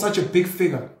father was such a big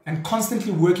figure and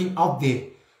constantly working out there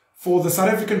for the South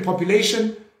African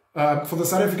population, for the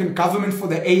South African government, for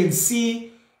the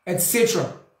ANC,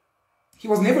 etc., he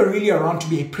was never really around to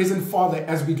be a present father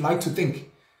as we'd like to think.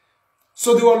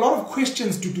 So there were a lot of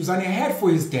questions Duduzane had for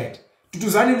his dad.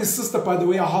 Duduzane and his sister, by the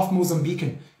way, are half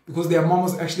Mozambican, because their mom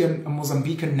was actually a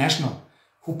Mozambican national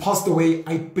who passed away,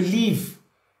 I believe,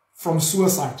 from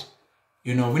suicide.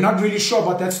 You know, we're not really sure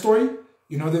about that story.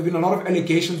 You know, there have been a lot of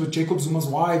allegations with Jacob Zuma's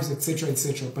wives, etc.,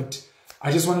 etc. But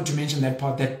I just wanted to mention that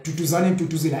part, that Duduzane and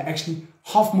Duduzile are actually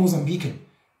half Mozambican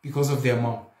because of their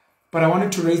mom. But I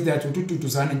wanted to raise that with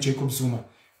Duduzane and Jacob Zuma.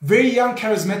 Very young,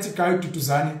 charismatic guy,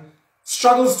 Duduzane.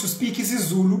 Struggles to speak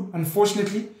isiZulu,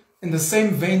 unfortunately, in the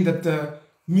same vein that the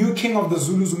new king of the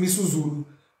Zulus, Misuzulu,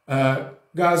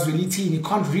 Gazwelithini,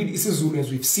 can't read isiZulu, as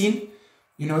we've seen.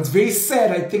 You know, it's very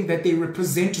sad, I think, that they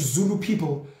represent Zulu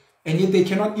people, and yet they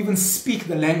cannot even speak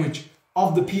the language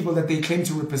of the people that they claim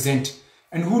to represent.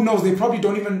 And who knows, they probably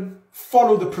don't even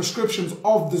follow the prescriptions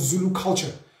of the Zulu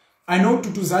culture. I know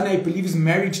Duduzane, I believe, is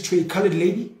married to a colored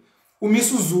lady.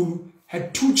 Zulu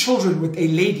had 2 children with a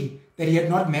lady that he had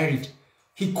not married.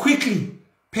 He quickly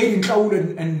paid in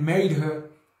Klaul and married her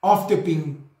after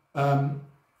being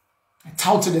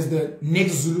touted as the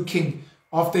next Zulu king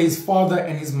after his father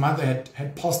and his mother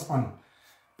had passed on.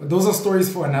 But those are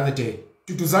stories for another day.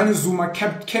 Duduzane Zuma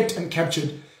kept and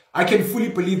captured. I can fully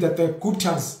believe that the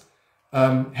Guptas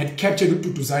had captured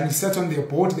Duduzane. He sat on their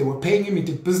board. They were paying him. He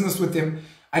did business with them.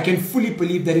 I can fully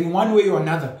believe that in one way or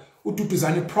another,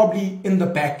 Duduzane probably in the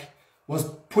back was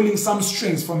pulling some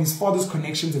strings from his father's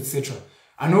connections, etc.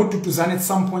 I know Duduzane at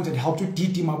some point had helped with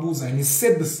Didi Mabuza, and he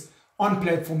said this on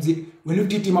platforms. When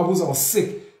Didi Mabuza was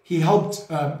sick, he helped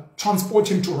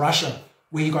transport him to Russia,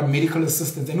 where he got medical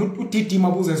assistance. And Didi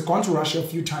Mabuza has gone to Russia a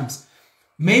few times.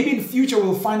 Maybe in future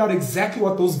we'll find out exactly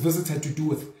what those visits had to do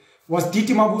with. Was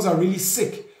Didi Mabuza really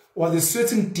sick? Or are there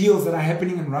certain deals that are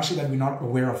happening in Russia that we're not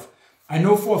aware of? I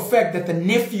know for a fact that the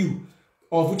nephew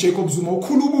of Jacob Zuma,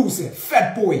 Kulubuse,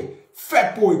 fat boy,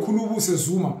 Kulubuse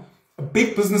Zuma, a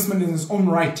big businessman in his own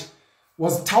right,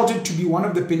 was touted to be one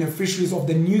of the beneficiaries of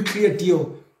the nuclear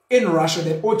deal in Russia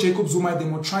that Jacob Zuma and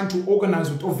them were trying to organize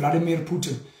with Vladimir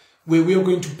Putin, where we are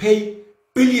going to pay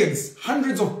billions,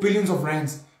 hundreds of billions of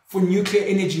rands for nuclear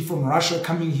energy from Russia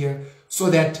coming here, so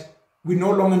that we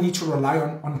no longer need to rely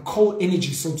on coal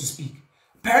energy, so to speak.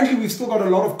 Apparently, we've still got a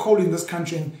lot of coal in this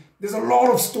country, and there's a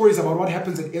lot of stories about what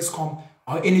happens at Eskom,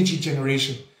 our energy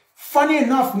generation. Funny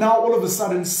enough, now all of a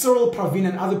sudden, Cyril, Praveen,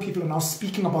 and other people are now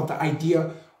speaking about the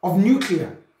idea of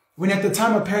nuclear, when at the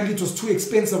time apparently it was too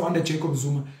expensive under Jacob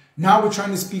Zuma. Now we're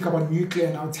trying to speak about nuclear,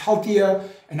 and now it's healthier,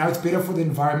 and now it's better for the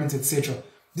environment, etc.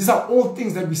 These are all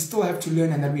things that we still have to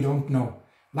learn and that we don't know.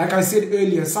 Like I said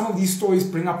earlier, some of these stories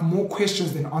bring up more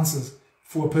questions than answers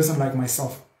for a person like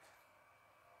myself.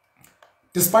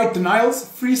 Despite denials,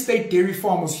 Free State Dairy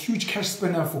Farm was a huge cash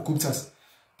spinner for Guptas.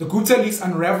 The Gupta leaks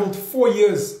unraveled 4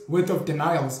 years worth of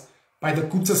denials by the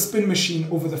Gupta spin machine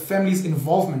over the family's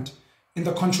involvement in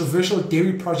the controversial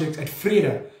dairy project at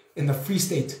Vrede in the Free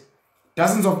State.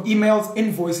 Dozens of emails,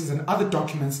 invoices, and other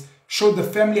documents showed the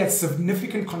family had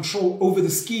significant control over the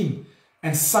scheme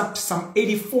and sucked some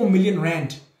 84 million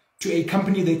rand to a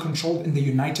company they controlled in the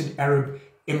United Arab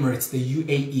Emirates, the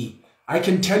UAE. I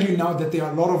can tell you now that there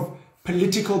are a lot of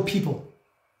political people,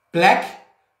 black,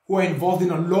 who are involved in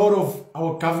a lot of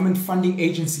our government funding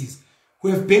agencies, who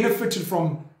have benefited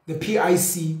from the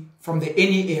PIC, from the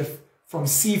NEF, from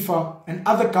CIFA, and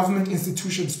other government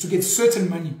institutions to get certain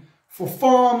money for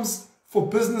farms, for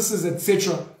businesses,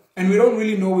 etc. And we don't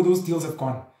really know where those deals have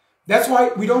gone. That's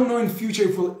why we don't know in future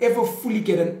if we'll ever fully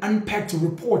get an unpacked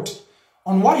report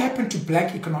on what happened to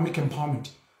black economic empowerment.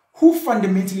 Who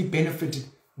fundamentally benefited?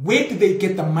 Where did they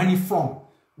get the money from?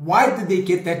 Why did they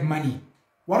get that money?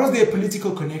 What was their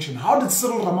political connection? How did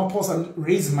Cyril Ramaphosa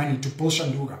raise money to build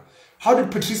Shanduga? How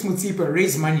did Patrice Motsepe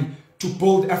raise money to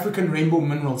build African Rainbow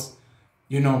Minerals?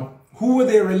 You know, who were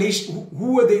they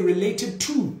related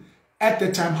to? at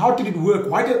that time? How did it work?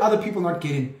 Why did other people not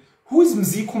get in? Who is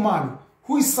Mzi Khumalo?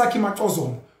 Who is Saki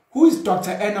Matozom? Who is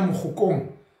Dr. Anna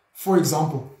Mkhokong, for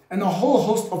example? And a whole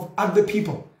host of other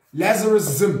people.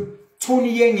 Lazarus Zim,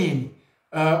 Tony Yengeni,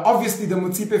 obviously the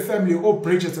Motsepe family, or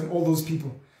Bridget and all those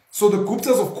people. So the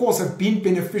Guptas, of course, have been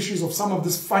beneficiaries of some of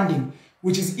this funding,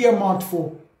 which is earmarked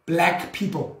for black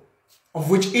people, of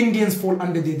which Indians fall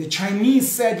under there. The Chinese,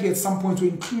 sadly, at some point were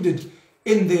included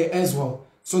in there as well.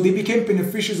 So they became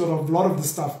beneficiaries of a lot of the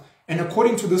stuff. And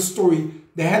according to this story,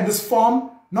 they had this farm.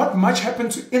 Not much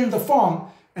happened in the farm.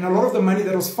 And a lot of the money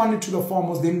that was funded to the farm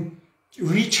was then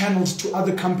rechanneled to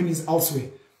other companies elsewhere.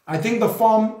 I think the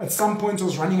farm at some point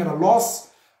was running at a loss.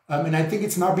 And I think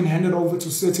it's now been handed over to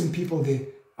certain people there.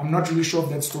 I'm not really sure of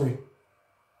that story.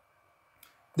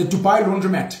 The Dubai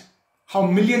laundromat. How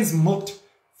millions milked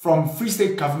from Free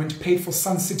State government paid for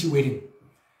Sun City wedding.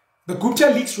 The Gupta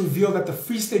leaks reveal that the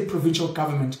Free State provincial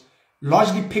government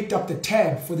largely picked up the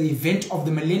tab for the event of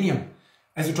the millennium,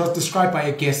 as it was described by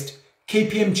a guest,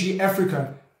 KPMG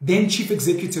Africa, then Chief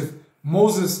Executive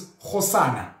Moses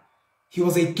Khosana. He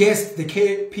was a guest, the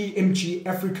KPMG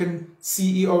African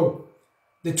CEO.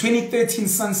 The 2013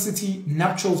 Sun City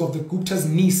nuptials of the Gupta's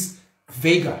niece,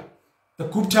 Vega. The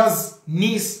Gupta's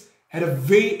niece had a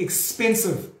very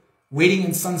expensive wedding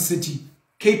in Sun City.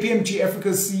 KPMG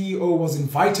Africa's CEO was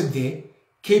invited there.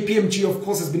 KPMG, of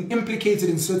course, has been implicated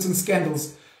in certain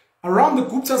scandals around the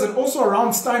Guptas and also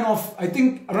around Steinhoff. I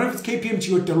don't know if it's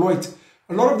KPMG or Deloitte.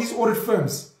 A lot of these audit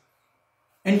firms.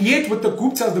 And yet with the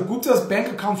Gupta's bank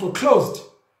accounts were closed.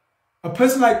 A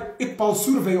person like Iqbal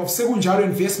Survey of Segunjaro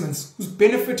Investments, who's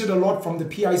benefited a lot from the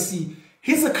PIC,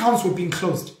 his accounts were being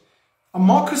closed. A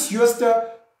Marcus Joester,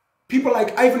 people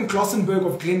like Ivan Glossenberg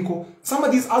of Glencore, some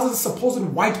of these other supposed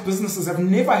white businesses have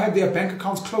never had their bank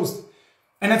accounts closed.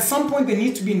 And at some point there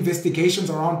need to be investigations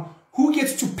around who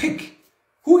gets to pick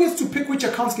which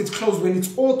accounts gets closed when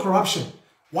it's all corruption.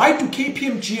 Why do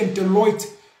KPMG and Deloitte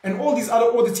and all these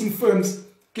other auditing firms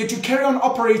get to carry on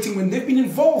operating when they've been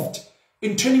involved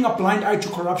in turning a blind eye to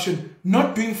corruption,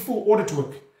 not doing full audit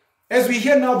work? As we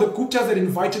hear now, the Guptas had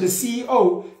invited a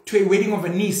CEO to a wedding of a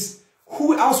niece.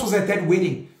 Who else was at that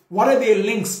wedding? What are their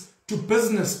links to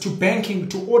business, to banking,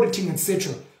 to auditing,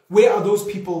 etc.? Where are those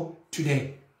people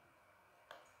today?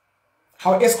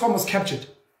 How Eskom was captured.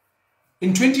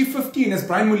 In 2015, as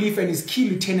Brian Mulifa and his key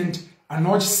lieutenant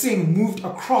Anuj Singh moved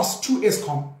across to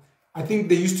Eskom, I think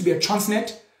there used to be a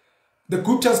Transnet, the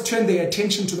Guptas turned their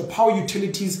attention to the power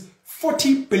utilities'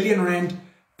 40 billion rand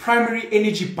primary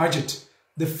energy budget.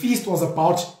 The feast was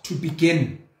about to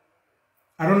begin.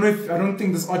 I don't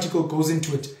think this article goes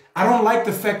into it. I don't like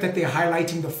the fact that they're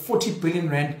highlighting the 40 billion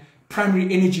rand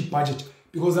primary energy budget,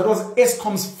 because that was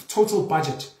Eskom's total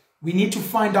budget. We need to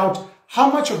find out how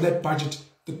much of that budget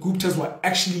the Guptas were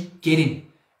actually getting.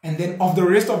 And then of the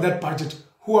rest of that budget,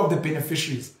 who are the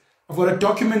beneficiaries? I've got a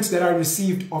document that I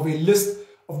received of a list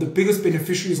of the biggest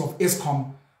beneficiaries of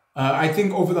Eskom. I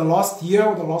think over the last year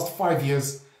or the last 5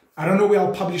 years. I don't know where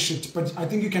I'll publish it, but I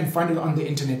think you can find it on the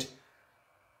internet.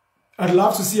 I'd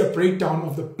love to see a breakdown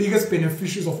of the biggest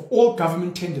beneficiaries of all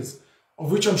government tenders,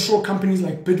 of which I'm sure companies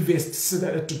like Bidvest sit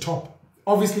at the top.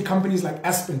 Obviously, companies like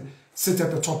Aspen sit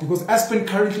at the top, because Aspen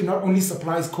currently not only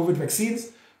supplies COVID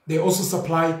vaccines, they also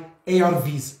supply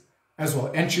ARVs as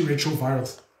well,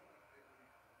 antiretrovirals.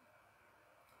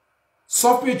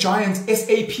 Software giant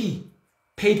SAP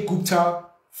paid Gupta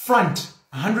front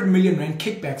 100 million rand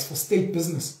kickbacks for state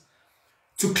business.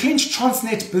 To clinch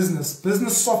Transnet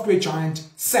business software giant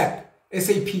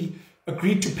SAP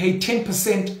agreed to pay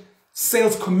 10%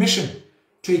 sales commission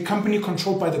to a company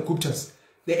controlled by the Guptas.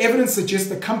 The evidence suggests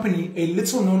the company, a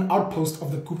little-known outpost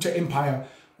of the Gupta empire,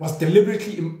 was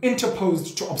deliberately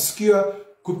interposed to obscure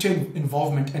Gupta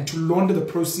involvement and to launder the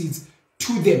proceeds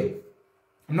to them.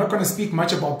 I'm not going to speak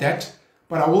much about that,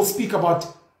 but I will speak about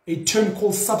a term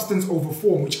called substance over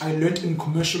form, which I learned in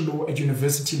commercial law at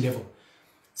university level.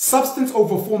 Substance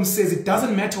over form says it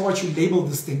doesn't matter what you label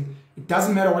this thing. It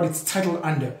doesn't matter what it's titled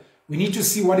under. We need to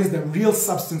see what is the real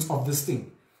substance of this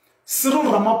thing. Cyril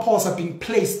Ramaphosa being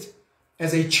placed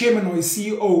as a chairman or a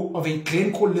CEO of a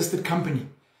Glencore listed company.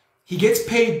 He gets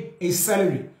paid a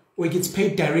salary, or he gets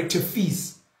paid director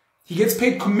fees. He gets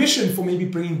paid commission for maybe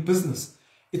bringing business.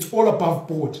 It's all above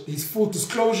board. There's full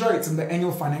disclosure. It's in the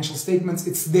annual financial statements.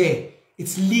 It's there.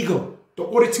 It's legal. The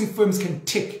auditing firms can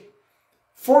tick.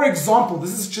 For example,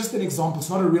 this is just an example. It's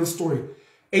not a real story.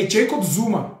 A Jacob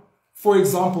Zuma, for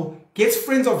example, gets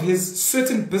friends of his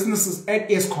certain businesses at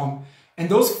Eskom, and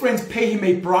those friends pay him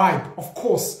a bribe, of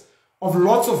course, of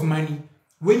lots of money.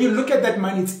 When you look at that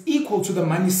money, it's equal to the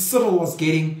money Cyril was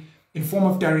getting in form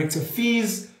of director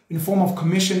fees, in form of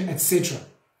commission, etc.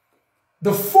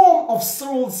 The form of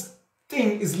Cyril's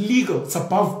thing is legal. It's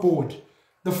above board.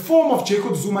 The form of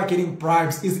Jacob Zuma getting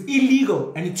bribes is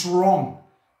illegal and it's wrong.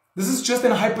 This is just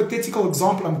a hypothetical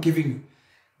example I'm giving you.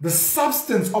 The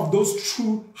substance of those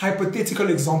true hypothetical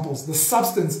examples, the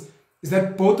substance is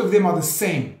that both of them are the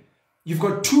same. You've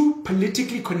got two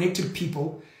politically connected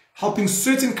people helping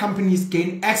certain companies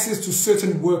gain access to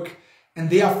certain work, and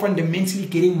they are fundamentally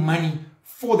getting money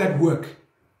for that work.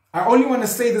 I only want to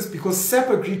say this because SAP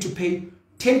agreed to pay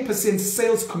 10%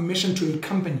 sales commission to a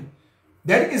company.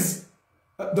 That is,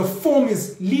 the form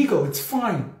is legal, it's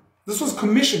fine. This was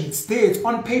commission, it's there, it's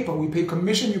on paper. We pay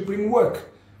commission, you bring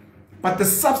work. But the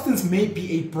substance may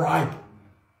be a bribe.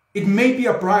 It may be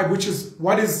a bribe, which is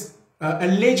what is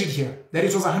alleged here, that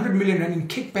it was 100 million rand in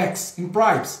kickbacks, in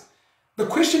bribes. The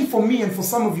question for me and for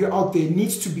some of you out there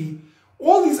needs to be,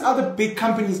 all these other big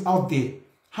companies out there,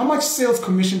 how much sales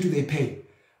commission do they pay?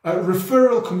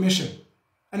 Referral commission.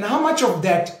 And how much of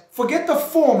that, forget the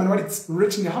form and what it's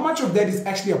written there, how much of that is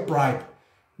actually a bribe?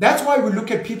 That's why we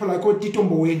look at people like Tito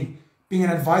Mboweni being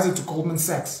an advisor to Goldman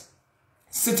Sachs,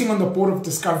 sitting on the board of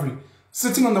Discovery,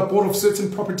 sitting on the board of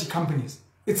certain property companies.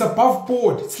 It's above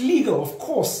board. It's legal, of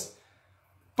course.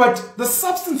 But the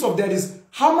substance of that is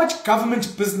how much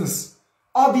government business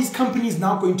are these companies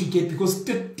now going to get because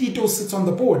Tito sits on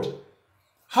the board?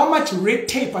 How much red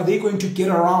tape are they going to get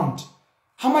around?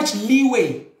 How much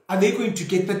leeway are they going to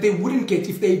get that they wouldn't get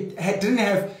if they didn't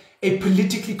have a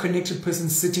politically connected person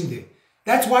sitting there?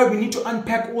 That's why we need to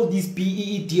unpack all these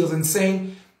BEE deals and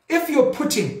saying, if you're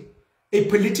putting a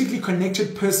politically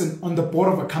connected person on the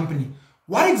board of a company,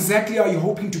 what exactly are you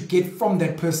hoping to get from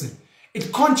that person?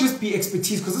 It can't just be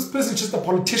expertise because this person is just a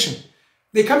politician.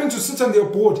 They're coming to sit on their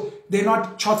board. They're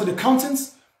not chartered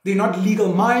accountants. They're not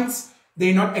legal minds.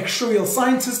 They're not actuarial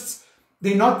scientists.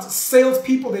 They're not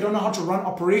salespeople. They don't know how to run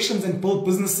operations and build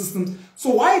business systems.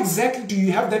 So why exactly do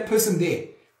you have that person there?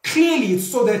 Clearly, it's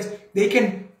so that they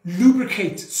can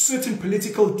lubricate certain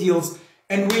political deals,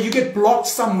 and where you get blocked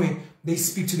somewhere, they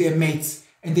speak to their mates,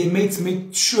 and their mates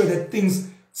make sure that things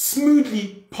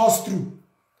smoothly pass through.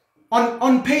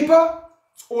 On paper,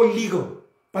 it's all legal,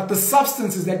 but the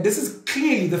substance is that this is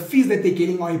clearly the fees that they're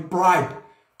getting are a bribe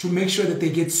to make sure that they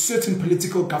get certain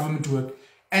political government work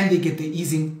and they get the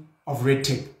easing of red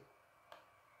tape.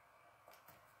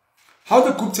 How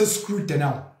the Guptas screwed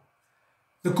Penuel.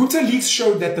 The Gupta leaks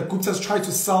showed that the Guptas tried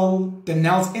to sell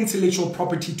Penuel's intellectual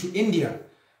property to India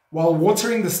while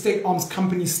watering the state arms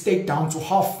company's stake down to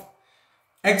half.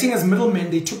 Acting as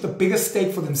middlemen, they took the biggest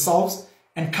stake for themselves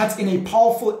and cut in a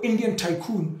powerful Indian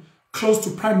tycoon close to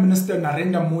Prime Minister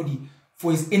Narendra Modi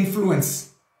for his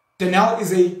influence. Penuel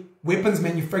is a weapons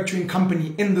manufacturing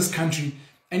company in this country,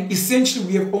 and essentially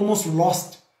we have almost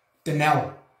lost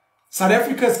Penuel. South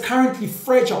Africa is currently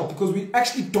fragile because we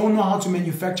actually don't know how to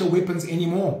manufacture weapons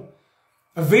anymore.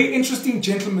 A very interesting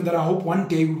gentleman that I hope one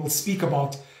day we will speak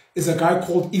about is a guy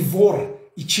called Ivor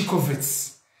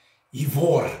Ichikovits.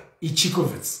 Ivor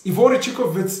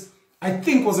Ichikovits, I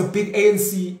think, was a big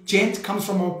ANC gent, comes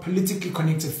from a politically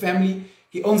connected family.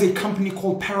 He owns a company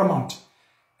called Paramount.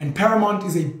 And Paramount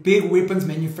is a big weapons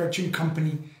manufacturing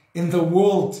company in the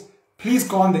world. Please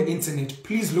go on the internet.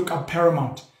 Please look up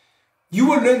Paramount. You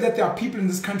will learn that there are people in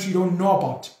this country you don't know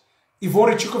about.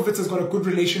 Ivor Ichikovits has got a good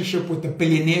relationship with the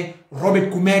billionaire Robert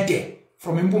Gumede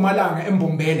from Mpumalanga and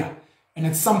Mbombela. And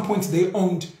at some point they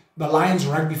owned the Lions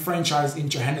rugby franchise in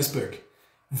Johannesburg.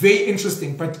 Very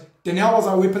interesting. But Penuel was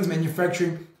our weapons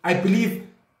manufacturing. I believe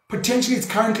potentially it's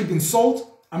currently been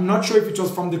sold. I'm not sure if it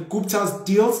was from the Guptas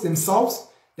deals themselves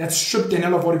that stripped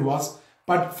Penuel of what it was.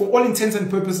 But for all intents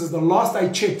and purposes, the last I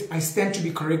checked, I stand to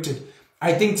be corrected.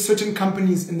 I think certain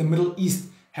companies in the Middle East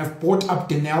have bought up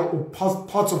Penuel or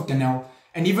parts of Penuel.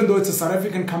 And even though it's a South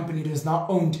African company, it is now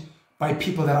owned by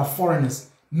people that are foreigners.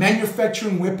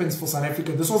 Manufacturing weapons for South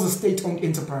Africa. This was a state-owned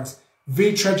enterprise.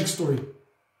 Very tragic story.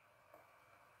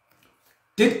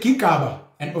 Did Gigaba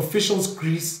and officials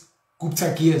grease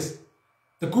Gupta gears?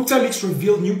 The Gupta leaks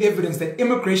revealed new evidence that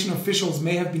immigration officials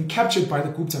may have been captured by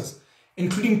the Guptas,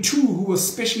 including two who were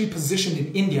specially positioned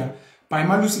in India by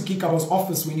Malusi Gigaba's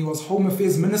office when he was Home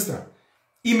Affairs Minister.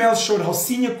 Emails showed how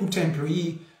senior Gupta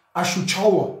employee Ashu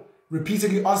Chawla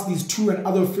repeatedly asked these two and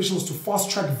other officials to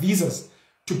fast-track visas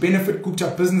to benefit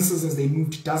Gupta businesses as they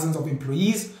moved dozens of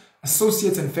employees,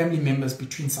 associates and family members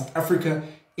between South Africa,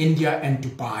 India and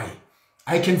Dubai.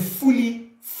 I can fully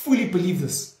believe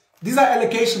this. These are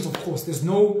allegations, of course. There's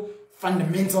no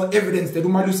fundamental evidence that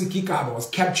Malusi Gigaba was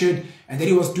captured and that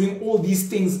he was doing all these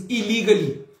things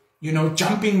illegally, you know,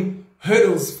 jumping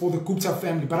hurdles for the Gupta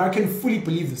family. But I can fully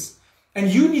believe this. And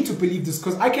you need to believe this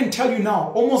because I can tell you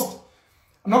now, almost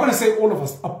I'm not going to say all of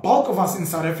us, a bulk of us in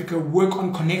South Africa work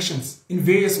on connections in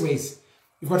various ways.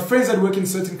 You've got friends that work in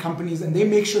certain companies and they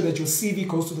make sure that your CV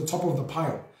goes to the top of the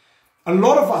pile. A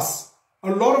lot of us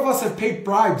have paid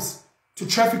bribes to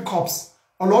traffic cops.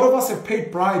 A lot of us have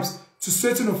paid bribes to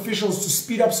certain officials to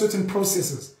speed up certain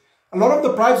processes. A lot of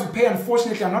the bribes we pay,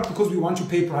 unfortunately, are not because we want to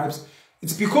pay bribes.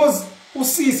 It's because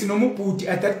usisi nomubuti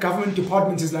at that government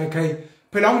department is like, hey,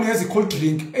 phela has a cold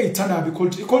drink. Hey, Tanabi,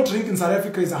 cold drink in South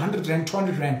Africa is 100 rand,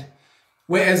 200 rand.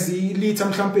 Whereas the liter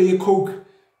mhlampe Coke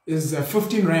is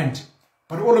 15 rand.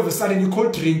 But all of a sudden, your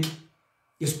cold drink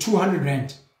is 200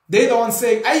 rand. They're the ones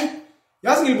saying, hey,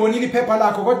 yazi ngilibonile iphepha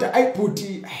lakho kodwa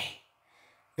ayibhuti,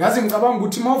 yazi ngicabanga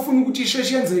ukuthi mawufuna ukuthi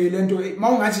isheshe yenzeke lento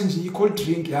mawungathi nje i-cold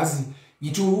drink yazi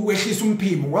yithi wehlisa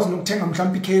umphimo wazi nokuthenga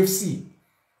mhlawumbe i-KFC.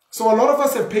 So a lot of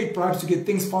us have paid bribes to get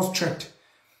things fast tracked.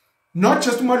 Not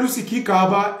just Umalusi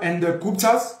Gigaba and the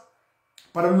Guptas,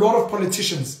 but a lot of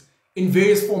politicians in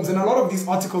various forms. And a lot of these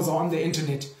articles are on the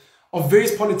internet of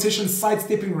various politicians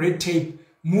sidestepping red tape,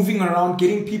 moving around,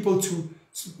 getting people to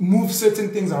move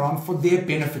certain things around for their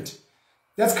benefit.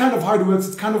 That's kind of how it works.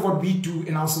 It's kind of what we do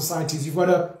in our societies. You've got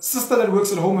a sister that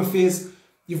works at Home Affairs.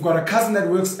 You've got a cousin that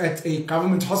works at a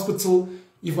government hospital.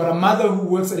 You've got a mother who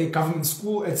works at a government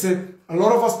school. It's a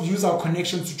lot of us use our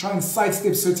connections to try and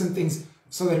sidestep certain things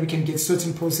so that we can get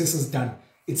certain processes done.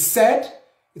 It's sad.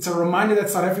 It's a reminder that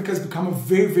South Africa has become a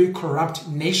very, very corrupt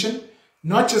nation,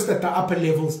 not just at the upper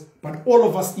levels, but all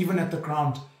of us, even at the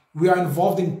ground. We are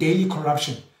involved in daily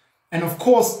corruption. And of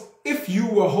course, if you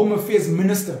were a Home Affairs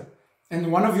minister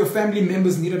and one of your family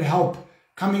members needed help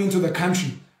coming into the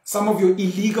country, some of your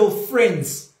illegal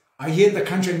friends are here in the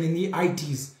country and they need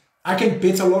IDs, I can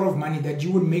bet a lot of money that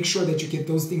you would make sure that you get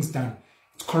those things done.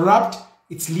 It's corrupt,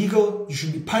 it's legal, you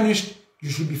should be punished, you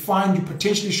should be fined, you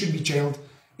potentially should be jailed.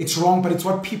 It's wrong, but it's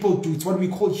what people do. It's what we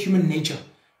call human nature.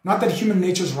 Not that human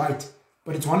nature is right,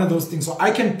 but it's one of those things. So I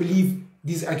can't believe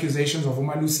these accusations of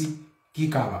Umalusi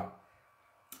Gigaba.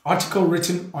 Article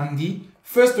written on the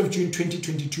 1st of June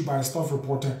 2022 by a staff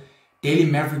reporter,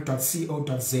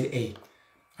 dailymaverick.co.za.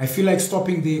 I feel like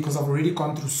stopping there because I've already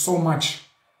gone through so much.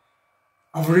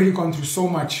 But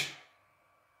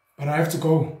I have to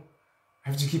go. I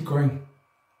have to keep going.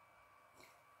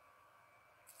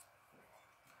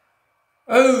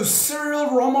 Oh, Cyril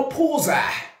Ramaphosa.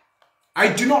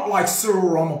 I do not like Cyril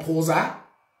Ramaphosa.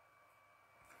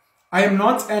 I am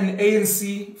not an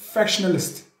ANC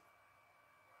factionalist.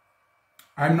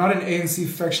 I'm not an ANC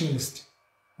factionalist.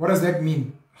 What does that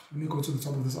mean? Let me go to the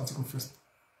top of this article first.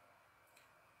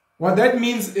 What that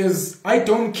means is I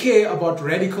don't care about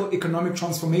radical economic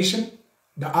transformation.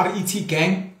 The RET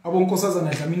gang,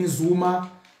 Abonkosazana Dlamini Zuma,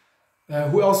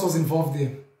 who else was involved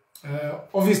there?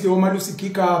 Obviously, Umalusi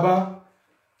Gigaba.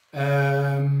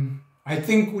 I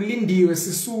think Ulindi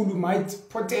Sisulu might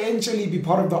potentially be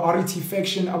part of the RET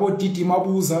faction. About Didi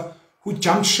Mabuza, who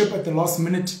jumped ship at the last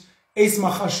minute. Ace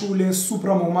Mahashule,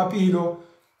 Supra Momapilo.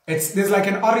 There's like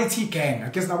an RET gang. I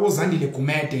guess that was Zandile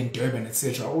Kumete in Durban,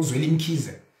 etc.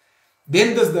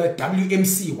 Then there's the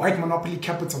WMC, White Monopoly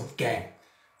Capital gang.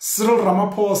 Cyril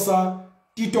Ramaphosa,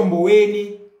 Tito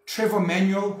Mboweni, Trevor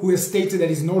Manuel, who has stated that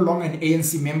he's no longer an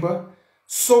ANC member.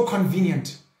 So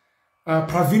convenient.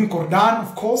 Pravin Gordhan,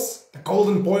 of course, the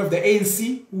golden boy of the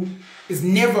ANC, who is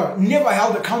never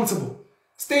held accountable.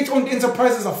 State-owned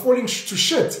enterprises are falling to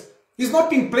shit. He's not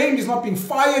being blamed, he's not being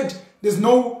fired. There's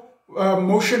no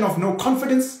motion of no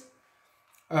confidence.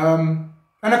 And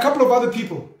a couple of other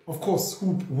people, of course,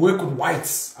 who work with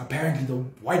whites, apparently the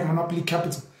white monopoly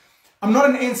capital. I'm not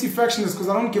an ANC factionist because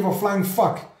I don't give a flying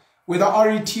fuck whether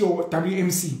RET or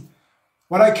WMC.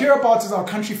 What I care about is our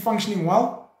country functioning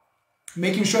well,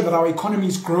 making sure that our economy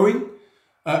is growing,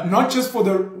 not just for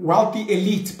the wealthy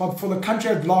elite, but for the country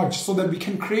at large, so that we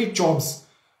can create jobs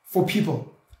for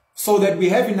people, so that we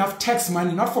have enough tax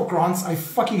money, not for grants, I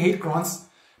fucking hate grants,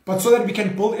 but so that we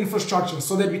can build infrastructure,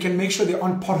 so that we can make sure there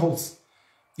aren't potholes,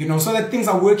 you know, so that things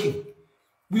are working.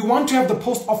 We want to have the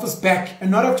post office back and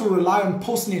not have to rely on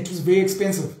Postnet, which is very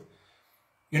expensive.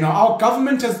 You know, our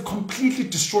government has completely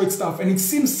destroyed stuff, and it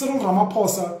seems Cyril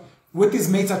Ramaphosa with his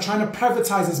mates are trying to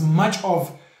privatize as much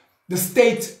of the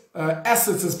state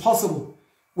assets as possible.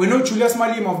 We know Julius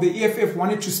Malema of the EFF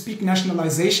wanted to speak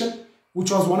nationalization,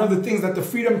 which was one of the things that the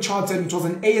Freedom Charter, and it was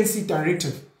an ANC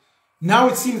directive. Now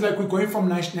it seems like we're going from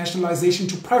nationalization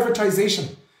to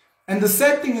privatization. And the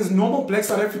sad thing is normal black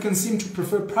South Africans seem to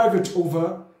prefer private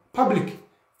over public.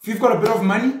 If you've got a bit of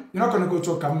money, you're not going to go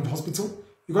to a government hospital.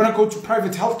 You're going to go to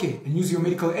private healthcare and use your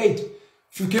medical aid.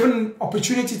 If you're given an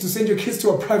opportunity to send your kids to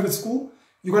a private school,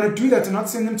 you're going to do that and not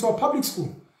send them to a public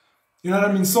school. You know what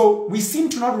I mean? So we seem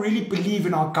to not really believe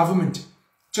in our government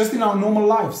just in our normal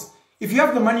lives. If you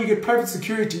have the money, you get private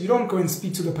security, you don't go and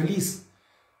speak to the police.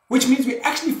 Which means we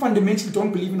actually fundamentally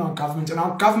don't believe in our government, and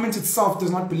our government itself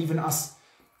does not believe in us.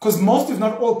 Because most, if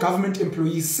not all, government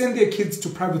employees send their kids to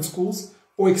private schools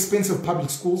or expensive public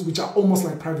schools, which are almost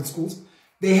like private schools.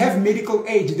 They have medical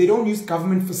aid. They don't use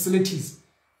government facilities.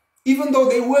 Even though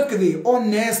they work there, or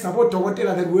nurse, that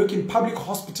work in public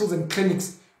hospitals and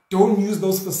clinics, don't use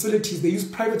those facilities. They use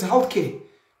private healthcare,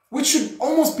 which should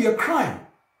almost be a crime.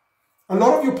 A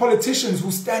lot of your politicians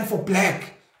who stand for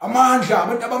black,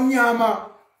 Amandla, Abamnyama,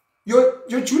 your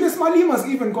Julius Malimas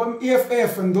even got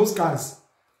EFF and those guys.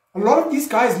 A lot of these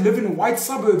guys live in white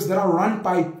suburbs that are run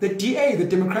by the DA, the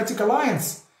Democratic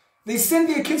Alliance. They send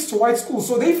their kids to white schools,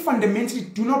 so they fundamentally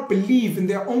do not believe in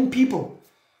their own people.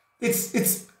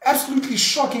 It's absolutely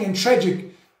shocking and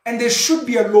tragic, and there should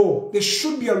be a law. There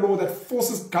should be a law that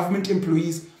forces government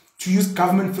employees to use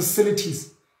government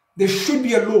facilities. There should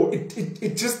be a law.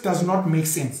 It just does not make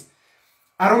sense.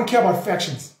 I don't care about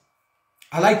factions.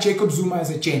 I like Jacob Zuma as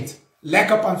a gent.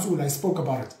 Leka Pantsula, I spoke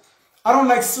about it. I don't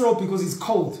like Cyril because he's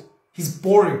cold. He's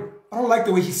boring. I don't like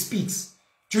the way he speaks.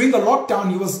 During the lockdown,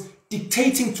 he was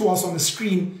dictating to us on the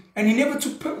screen, and he never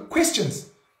took questions.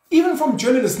 Even from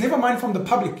journalists, never mind from the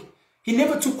public. He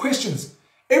never took questions.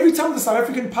 Every time the South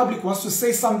African public wants to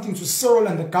say something to Cyril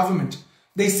and the government,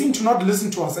 they seem to not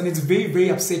listen to us, and it's very, very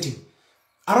upsetting.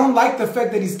 I don't like the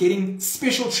fact that he's getting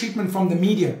special treatment from the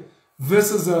media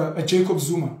versus a Jacob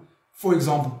Zuma, for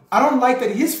example. I don't like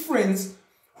that his friends,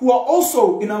 who are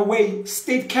also, in a way,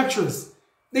 state capturers,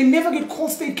 they never get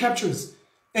called state capturers.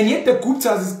 And yet the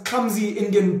Guptas, these clumsy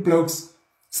Indian blokes,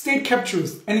 state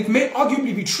capturers. And it may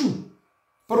arguably be true.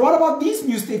 But what about these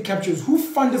new state capturers? Who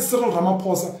funded Cyril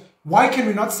Ramaphosa? Why can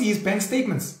we not see his bank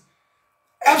statements?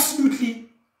 Absolutely,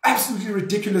 absolutely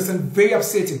ridiculous and very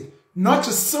upsetting. Not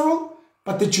just Cyril,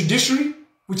 but the judiciary,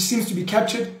 which seems to be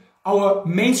captured, our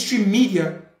mainstream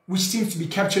media, which seems to be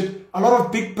captured, a lot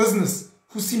of big business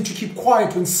who seem to keep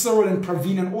quiet when Cyril and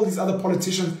Praveen and all these other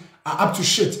politicians are up to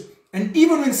shit. And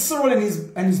even when Cyril and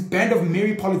his band of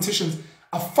merry politicians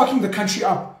are fucking the country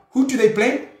up, who do they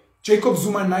blame? Jacob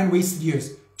Zuma and 9 wasted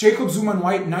years. Jacob Zuma and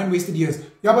White, 9 wasted years.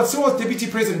 Yeah, but Cyril was deputy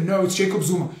president. No, it's Jacob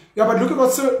Zuma. Yeah, but look at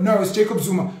what Cyril... No, it's Jacob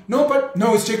Zuma.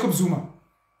 No, it's Jacob Zuma.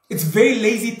 It's very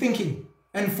lazy thinking.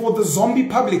 And for the zombie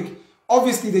public,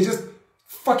 obviously they just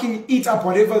fucking eat up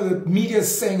whatever the media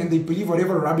is saying, and they believe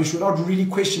whatever rubbish without really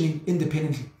questioning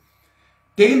independently.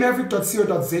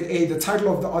 dailymaverick.co.za, the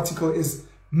title of the article is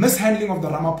Mishandling of the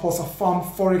Ramaphosa Farm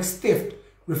Forex Theft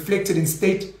Reflected in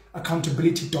State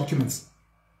Accountability Documents.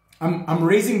 I'm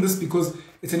raising this because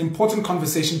it's an important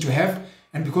conversation to have,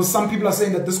 and because some people are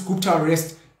saying that this Gupta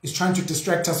arrest is trying to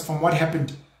distract us from what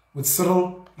happened with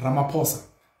Cyril Ramaphosa.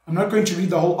 I'm not going to read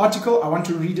the whole article. I want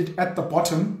to read it at the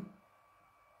bottom,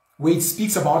 where it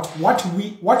speaks about what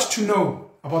to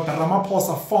know about the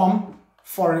Ramaphosa Farm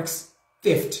Forex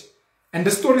Theft. And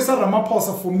the story of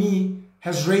Ramaphosa, for me,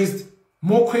 has raised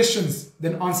more questions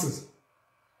than answers.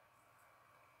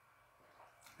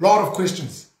 Lot of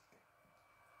questions.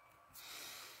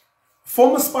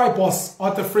 Former spy boss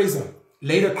Arthur Fraser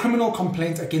laid a criminal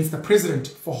complaint against the president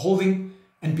for holding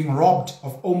and being robbed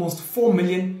of almost $4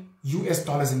 million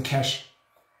in cash.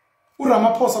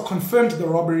 Ramaphosa confirmed the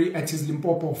robbery at his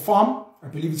Limpopo farm, I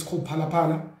believe it's called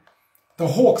Palapala. The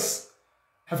Hawks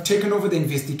have taken over the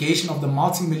investigation of the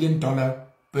multi-million-dollar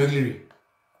burglary.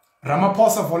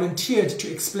 Ramaphosa volunteered to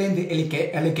explain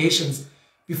the allegations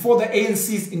before the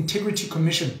ANC's Integrity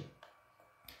Commission.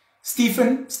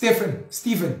 Stephen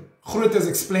Guptas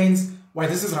explains why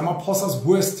this is Ramaphosa's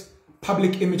worst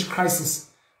public image crisis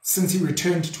since he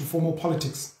returned to formal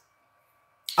politics.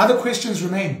 Other questions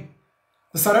remain.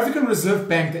 The South African Reserve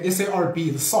Bank, the SARB,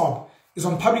 the SARB, is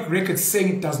on public record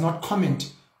saying it does not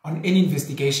comment on any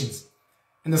investigations.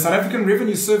 And the South African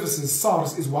Revenue Services,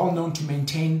 SARS, is well known to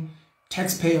maintain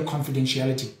taxpayer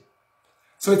confidentiality.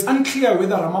 So it's unclear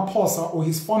whether Ramaphosa or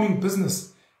his farming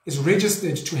business is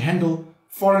registered to handle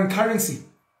foreign currency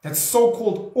that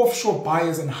so-called offshore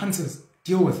buyers and hunters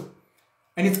deal with.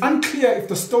 And it's unclear if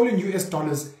the stolen US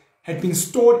dollars had been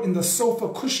stored in the sofa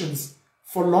cushions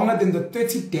for longer than the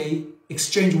 30-day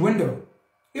exchange window.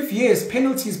 If yes,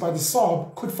 penalties by the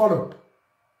SARB could follow.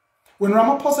 When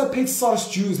Ramaphosa paid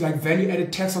SARS dues like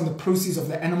value-added tax on the proceeds of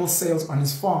the animal sales on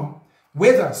his farm,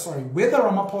 whether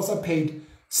Ramaphosa paid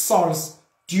SARS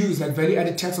dues like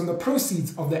value-added tax on the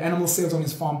proceeds of the animal sales on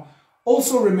his farm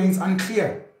also remains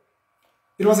unclear.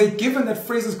 It was a given that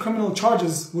Fraser's criminal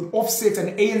charges would offset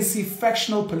an ANC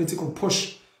factional political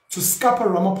push to scupper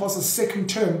Ramaphosa's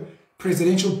second-term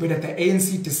presidential bid at the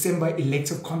ANC December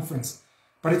elective conference,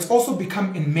 but it's also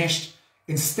become enmeshed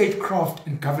in statecraft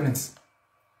and governance.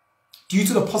 Due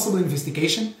to the possible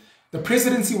investigation, the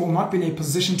presidency will not be in a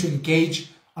position to engage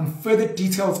on further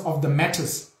details of the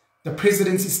matters, the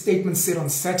presidency's statement said on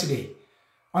Saturday.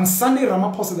 On Sunday,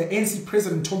 Ramaphosa, the ANC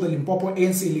president, told the Limpopo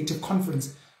ANC elective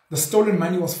conference the stolen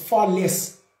money was far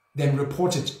less than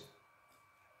reported.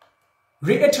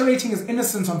 Reiterating his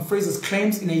innocence on Fraser's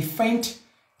claims in a feint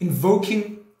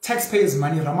invoking taxpayers'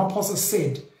 money, Ramaphosa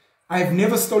said, "I have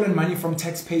never stolen money from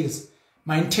taxpayers.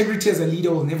 My integrity as a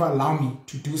leader will never allow me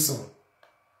to do so."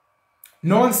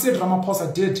 No one said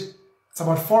Ramaphosa did. It's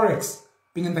about Forex,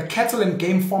 being in the cattle and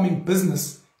game farming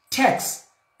business, tax,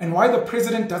 and why the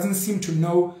president doesn't seem to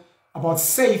know about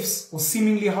safes or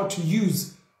seemingly how to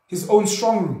use his own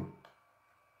strong room.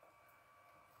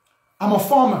 "I'm a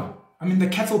farmer. I'm in the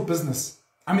cattle business.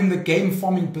 I'm in the game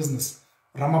farming business,"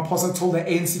 Ramaphosa told the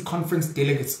ANC conference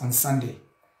delegates on Sunday.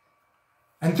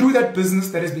 "And through that business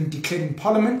that has been declared in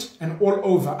parliament and all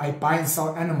over, I buy and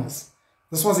sell animals.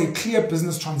 This was a clear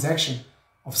business transaction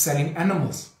of selling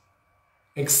animals.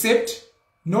 Except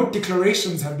no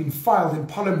declarations have been filed in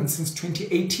parliament since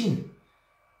 2018.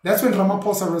 That's when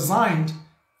Ramaphosa resigned,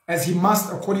 as he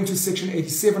must according to section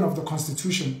 87 of the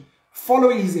Constitution,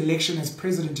 following his election as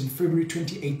president in February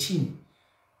 2018.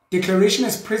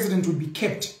 Declarations as president would be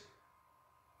kept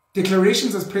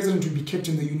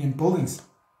in the union buildings.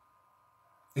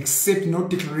 Except no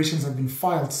declarations have been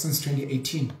filed since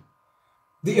 2018.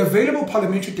 The available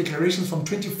parliamentary declarations from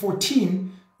 2014,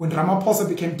 when Ramaphosa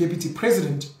became deputy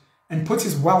president and put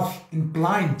his wealth in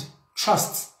blind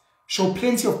trusts, show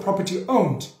plenty of property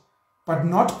owned, but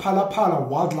not Phala Phala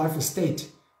Wildlife Estate,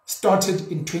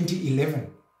 started in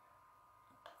 2011.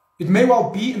 It may well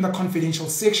be in the confidential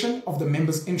section of the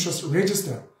members' interest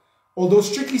register, although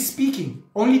strictly speaking,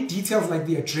 only details like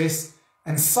the address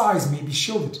and size may be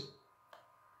shielded.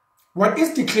 What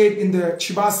is declared in the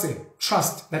Chibase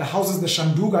Trust that houses the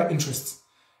Shanduga interests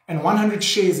and 100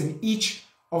 shares in each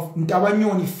of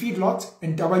Ntabanyoni Feedlot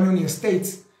and Ntabanyoni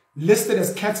Estates listed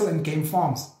as cattle and game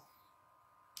farms.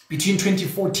 Between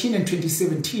 2014 and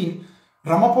 2017,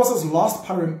 Ramaphosa's last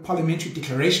parliamentary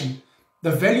declaration,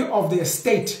 the value of the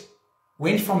estate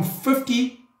went from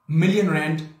 50 million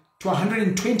rand to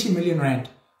 120 million rand,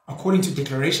 according to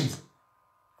declarations.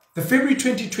 The February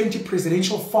 2020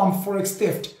 presidential farm Forex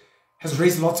theft has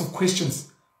raised lots of questions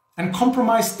and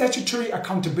compromised statutory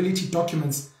accountability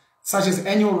documents such as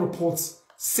annual reports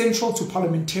central to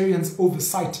parliamentarians'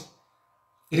 oversight.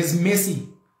 It is messy,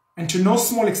 and to no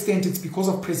small extent it's because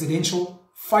of presidential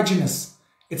fudginess.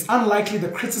 It's unlikely the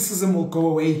criticism will go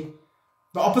away.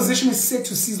 The opposition is set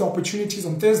to seize the opportunities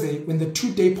on Thursday when the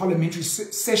two-day parliamentary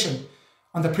session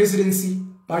on the presidency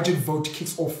budget vote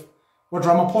kicks off. What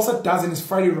Ramaphosa does in his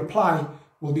Friday reply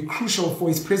will be crucial for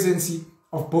his presidency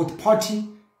of both party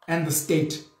and the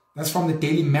state. That's from the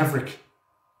Daily Maverick.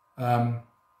 The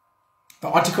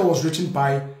article was written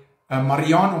by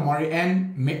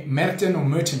Marianne Merton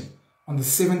on the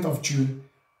 7th of June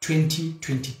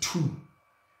 2022.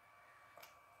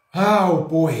 Oh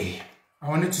boy, I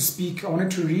wanted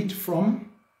to read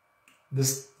from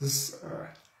this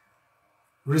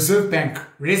Reserve Bank,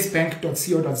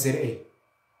 resbank.co.za.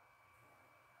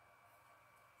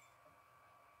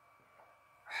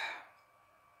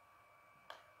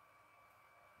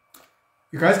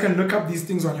 You guys can look up these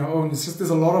things on your own. It's just there's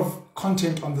a lot of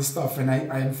content on this stuff, and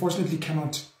I unfortunately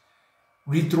cannot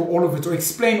read through all of it or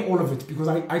explain all of it because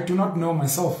I do not know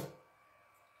myself.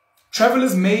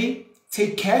 Travelers may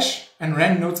take cash and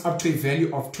rand notes up to a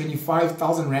value of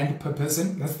 25,000 rand per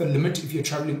person. That's the limit if you're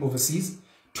traveling overseas.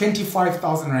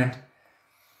 25,000 rand.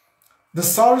 A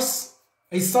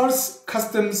SARS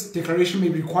customs declaration may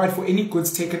be required for any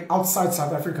goods taken outside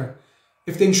South Africa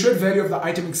if the insured value of the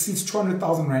item exceeds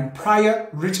 200,000 rand. Prior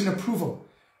written approval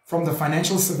from the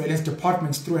Financial Surveillance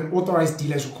Department through an authorized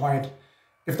dealer is required.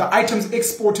 If the items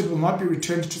exported will not be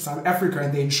returned to South Africa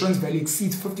and the insurance value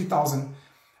exceeds 50,000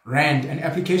 rand, an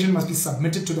application must be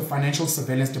submitted to the Financial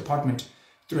Surveillance Department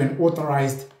through an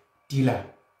authorized dealer.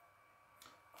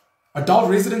 Adult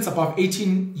residents above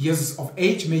 18 years of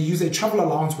age may use a travel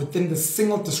allowance within the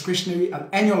single discretionary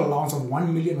annual allowance of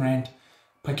 1 million rand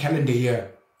per calendar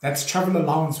year. That's travel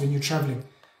allowance when you're traveling.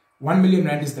 1 million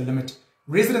rand is the limit.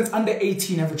 Residents under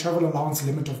 18 have a travel allowance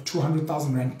limit of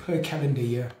 200,000 rand per calendar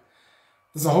year.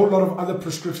 There's a whole lot of other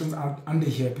prescriptions under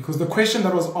here because the question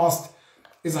that was asked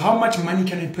is how much money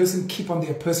can a person keep on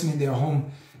their person in their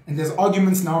home? And there's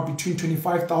arguments now between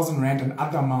 25,000 rand and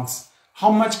other amounts. How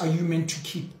much are you meant to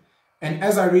keep? And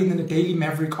as I read in the Daily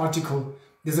Maverick article,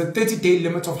 there's a 30-day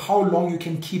limit of how long you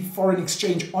can keep foreign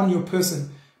exchange on your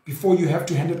person before you have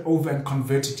to hand it over and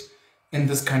convert it in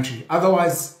this country.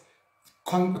 Otherwise,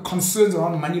 concerns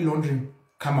around money laundering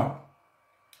come up.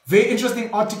 Very interesting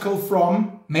article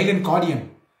from Mail and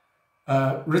Guardian,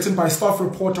 written by staff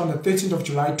reporter on the 13th of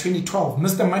July 2012.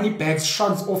 Mr. Moneybags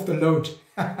shrugs off the load.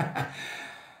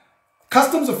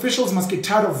 Customs officials must get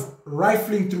tired of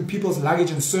rifling through people's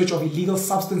luggage in search of illegal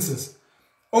substances,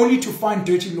 only to find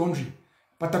dirty laundry.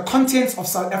 But the contents of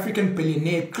South African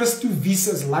billionaire Christo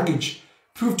Wies's luggage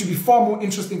proved to be far more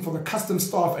interesting for the customs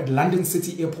staff at London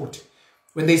City Airport.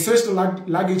 When they searched the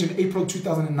luggage in April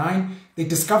 2009, they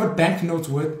discovered banknotes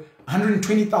worth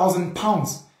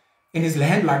 £120,000 in his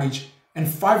hand luggage and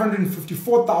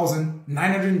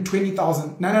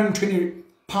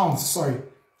 £554,920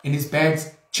 in his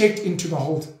bags checked into the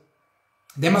hold.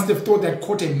 They must have thought they'd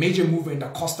caught a major mover in the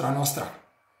Costa Nostra.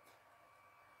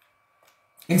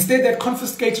 Instead, they'd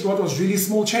confiscated what was really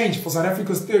small change for South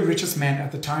Africa's third richest man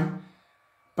at the time.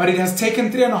 But it has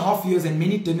taken 3.5 years and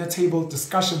many dinner table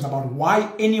discussions about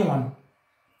why anyone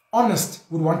honest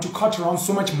would want to cart around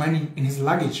so much money in his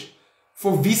luggage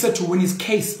for Visa to win his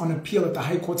case on appeal at the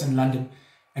High Court in London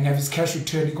and have his cash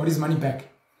returned. He got his money back.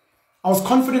 I was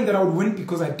confident that I would win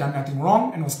because I'd done nothing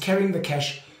wrong and was carrying the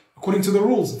cash according to the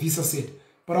rules, Visa said.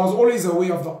 But I was always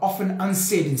aware of the often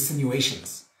unsaid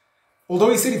insinuations.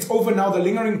 Although he said it's over now, the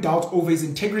lingering doubt over his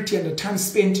integrity and the time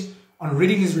spent on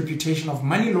ridding his reputation of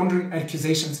money laundering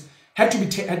accusations had to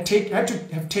have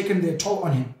taken their toll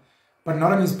on him, but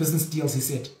not on his business deals, he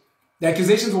said. The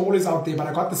accusations were always out there, but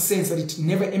I got the sense that it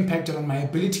never impacted on my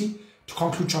ability to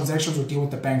conclude transactions or deal with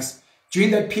the banks.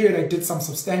 During that period, I did some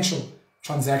substantial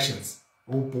transactions.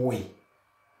 Oh boy.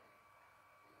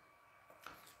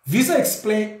 Visa's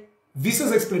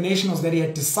explanation was that he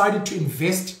had decided to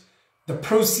invest the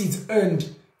proceeds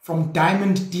earned from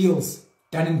diamond deals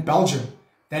done in Belgium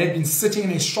that had been sitting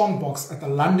in a strongbox at the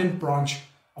London branch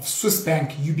of Swiss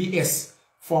bank UBS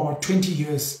for about 20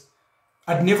 years.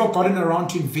 I'd never gotten around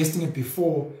to investing it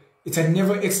before. It had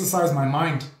never exercised my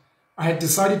mind. I had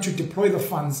decided to deploy the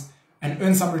funds and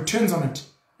earn some returns on it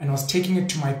and was taking it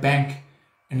to my bank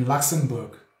in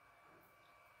Luxembourg.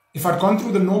 If I'd gone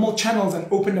through the normal channels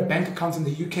and opened a bank account in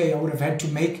the UK, I would have had to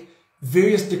make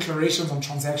various declarations on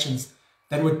transactions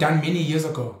that were done many years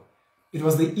ago. It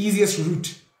was the easiest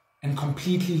route and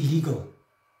completely legal.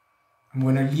 I'm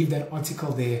going to leave that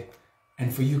article there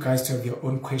and for you guys to have your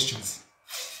own questions.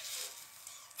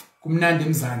 Kumnandi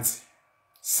mzansi.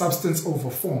 Substance over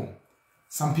form.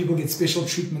 Some people get special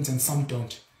treatment and some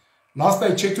don't. Last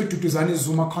I checked, Tutuzane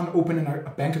Zuma can't open a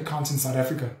bank account in South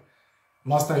Africa.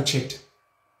 Last I checked.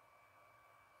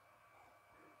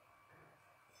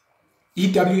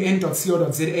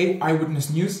 EWN.co.za,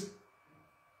 Eyewitness News.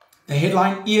 The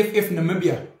headline, EFF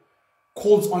Namibia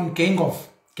calls on Gangob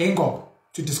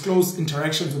to disclose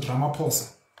interactions with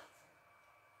Ramaphosa.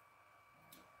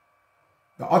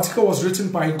 The article was written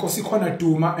by Nkosikona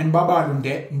Duma and Babalo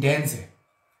Ndenze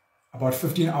about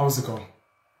 15 hours ago.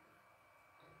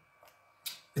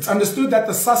 It's understood that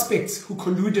the suspects who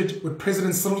colluded with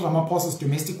President Cyril Ramaphosa's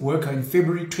domestic worker in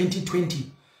February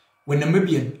 2020 were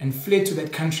Namibian and fled to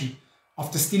that country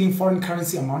after stealing foreign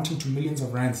currency amounting to millions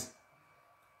of rands.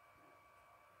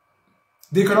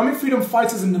 The Economic Freedom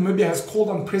Fighters in Namibia has called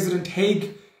on President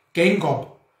Haig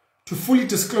Gangob to fully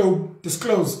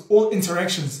disclose all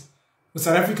interactions with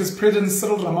South Africa's President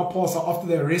Cyril Ramaphosa after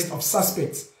the arrest of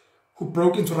suspects who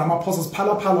broke into Ramaphosa's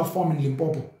Phala farm in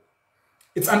Limpopo.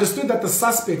 It's understood that the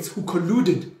suspects who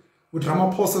colluded with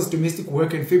Ramaphosa's domestic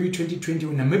worker in February 2020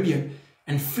 were Namibian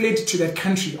and fled to that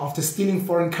country after stealing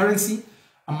foreign currency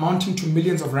amounting to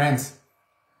millions of rands.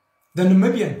 The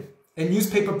Namibian, a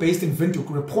newspaper based in Windhoek,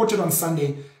 reported on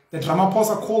Sunday that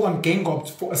Ramaphosa called on Gangob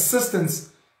for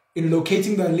assistance in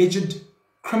locating the alleged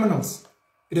criminals.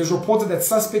 It is reported that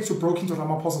suspects who broke into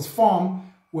Ramaphosa's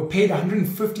farm were paid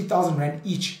 150,000 rand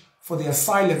each for their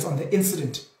silence on the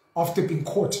incident after being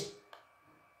caught.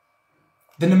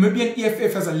 The Namibian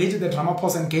EFF has alleged that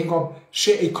Ramaphosa and Gangob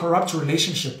share a corrupt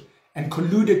relationship and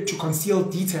colluded to conceal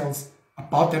details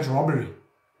about that robbery.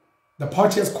 The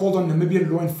party has called on Namibian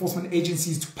law enforcement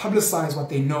agencies to publicize what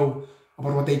they know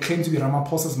about what they claim to be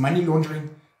Ramaphosa's money laundering,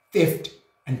 theft,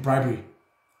 and bribery.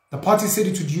 The party said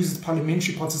it would use its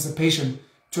parliamentary participation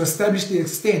to establish the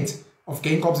extent of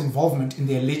Gangob's involvement in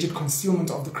the alleged concealment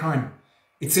of the crime.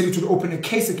 It said it would open a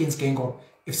case against Gangob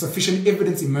if sufficient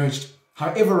evidence emerged.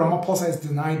 However, Ramaphosa has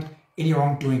denied any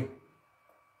wrongdoing.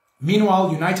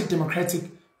 Meanwhile, United Democratic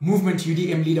Movement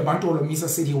UDM leader Bantu Olomisa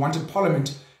said he wanted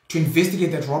Parliament to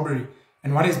investigate that robbery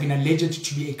and what has been alleged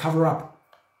to be a cover-up.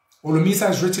 Olomisa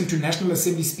has written to National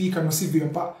Assembly Speaker Nosiviwe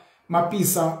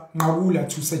Mapisa Ngawula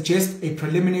to suggest a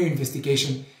preliminary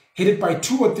investigation headed by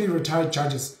 2 or 3 retired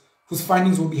judges whose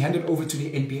findings will be handed over to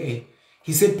the NPA.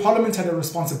 He said Parliament had a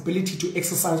responsibility to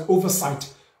exercise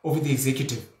oversight over the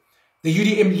executive. The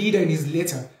UDM leader in his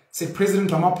letter said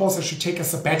President Ramaphosa should take a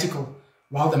sabbatical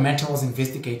while the matter was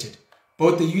investigated.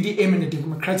 Both the UDM and the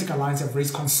Democratic Alliance have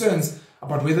raised concerns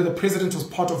about whether the president was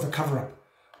part of the cover-up.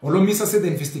 Olomisa said the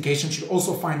investigation should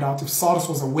also find out if SARS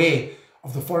was aware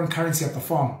of the foreign currency at the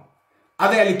farm.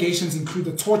 Other allegations include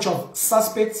the torture of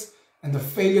suspects and the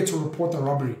failure to report the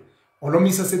robbery.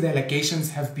 Olomisa said the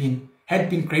allegations had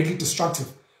been greatly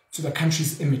destructive to the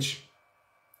country's image.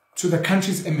 To the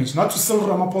country's image, not to Cyril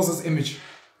Ramaphosa's image,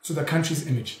 to the country's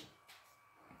image.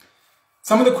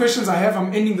 Some of the questions I have,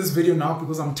 I'm ending this video now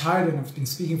because I'm tired and I've been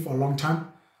speaking for a long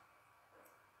time.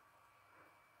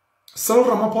 Cyril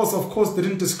Ramaphosa, of course,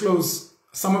 didn't disclose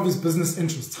some of his business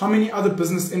interests. How many other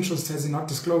business interests has he not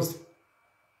disclosed?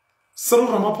 Cyril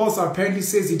Ramaphosa apparently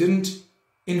says he didn't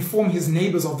inform his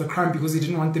neighbors of the crime because he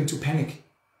didn't want them to panic.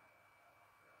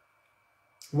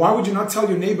 Why would you not tell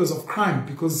your neighbors of crime?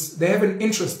 Because they have an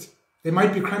interest. There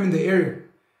might be crime in the area.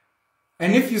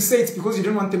 And if you say it's because you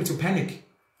don't want them to panic,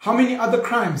 how many other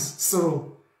crimes,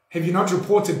 Cyril, have you not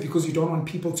reported because you don't want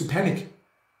people to panic?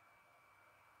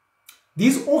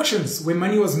 These auctions where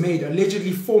money was made,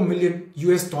 allegedly $4 million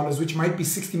US, which might be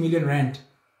 60 million rand.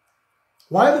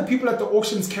 Why are the people at the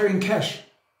auctions carrying cash?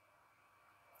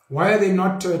 Why are they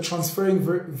not transferring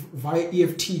via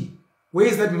EFT? Where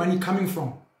is that money coming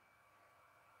from?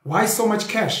 Why so much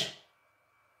cash?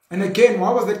 And again,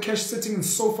 why was that cash sitting in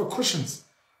sofa cushions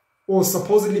or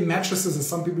supposedly mattresses, as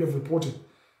some people have reported?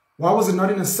 Why was it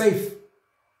not in a safe,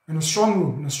 in a strong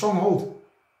room, in a stronghold?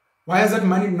 Why has that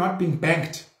money not been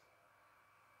banked?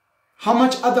 How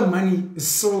much other money is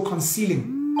Cyril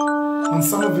concealing on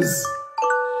some of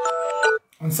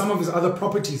his other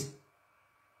properties?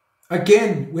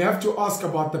 Again, we have to ask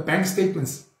about the bank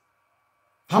statements.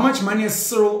 How much money has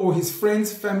Cyril or his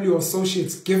friends, family or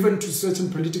associates given to certain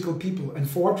political people, and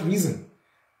for what reason?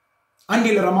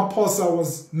 Andile Ramaphosa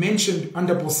was mentioned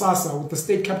under Bosasa with the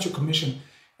State Capture Commission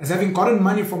as having gotten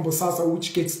money from Bosasa,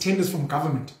 which gets tenders from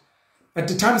government. At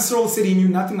the time, Cyril said he knew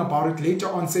nothing about it. Later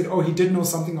on said, oh, he did know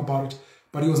something about it,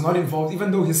 but he was not involved,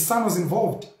 even though his son was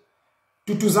involved.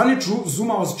 Tutuzane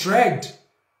Zuma was dragged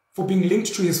for being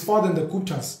linked to his father and the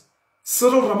Guptas.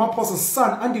 Cyril Ramaphosa's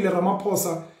son, Andile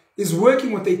Ramaphosa, is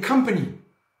working with a company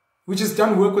which has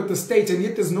done work with the state, and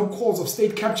yet there's no calls of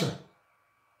state capture.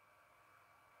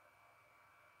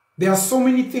 There are so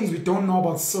many things we don't know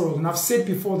about Cyril, and I've said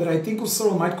before that I think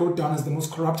Cyril might go down as the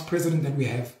most corrupt president that we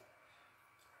have.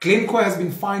 Glencore has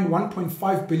been fined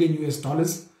 $1.5 billion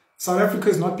US. South Africa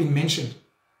has not been mentioned.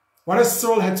 What has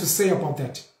Cyril had to say about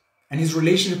that and his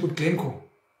relationship with Glencore?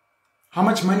 How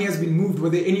much money has been moved?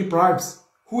 Were there any bribes?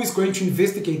 Who is going to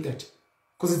investigate that?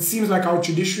 Because it seems like our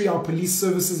judiciary, our police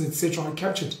services, etc. are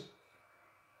captured.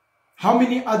 How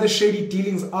many other shady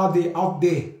dealings are there out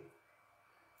there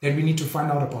that we need to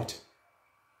find out about?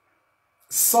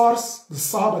 SARS, the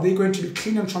SARB, are they going to be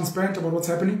clean and transparent about what's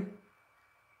happening?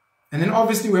 And then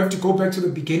obviously we have to go back to the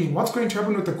beginning. What's going to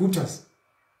happen with the Guptas?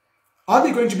 Are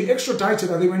they going to be extradited?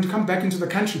 Are they going to come back into the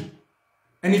country?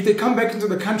 And if they come back into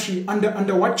the country,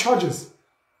 under what charges?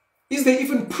 Is there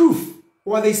even proof?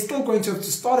 Or are they still going to have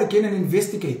to start again and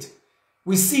investigate?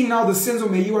 We're seeing now the Senzo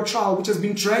Meyiwa trial, which has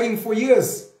been dragging for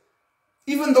years,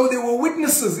 even though there were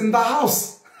witnesses in the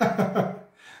house.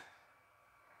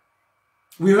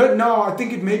 We heard now, I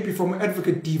think it may be from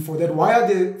Advocate D4, that why are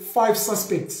there 5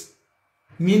 suspects?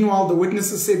 Meanwhile, the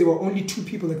witnesses say there were only 2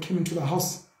 people that came into the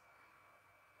house.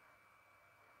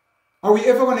 Are we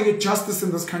ever going to get justice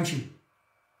in this country?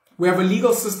 We have a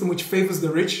legal system which favors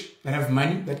the rich that have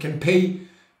money, that can pay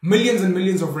millions and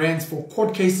millions of rands for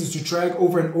court cases to drag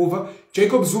over and over.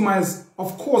 Jacob Zuma has,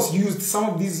 of course, used some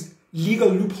of these legal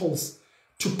loopholes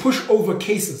to push over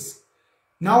cases.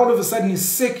 Now all of a sudden he's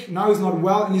sick, now he's not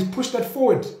well, and he's pushed that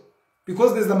forward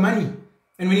because there's the money.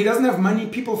 And when he doesn't have money,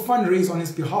 people fundraise on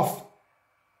his behalf.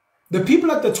 The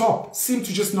people at the top seem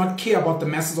to just not care about the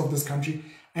masses of this country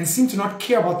and seem to not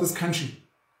care about this country.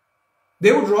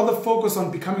 They would rather focus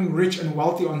on becoming rich and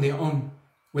wealthy on their own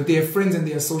with their friends and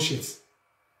their associates.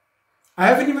 I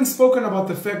haven't even spoken about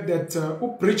the fact that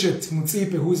Bridget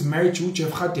Mutsipe, who is married to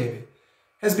Jeff Khatebe,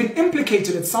 has been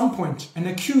implicated at some point and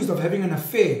accused of having an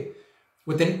affair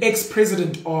with an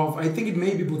ex-president of, I think it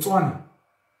may be Botswana.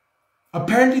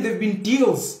 Apparently there have been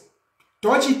deals,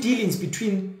 dodgy dealings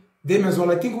between them as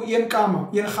well. I think Ian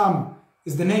Khama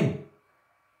is the name.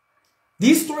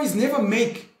 These stories never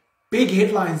make big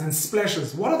headlines and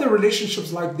splashes. What are the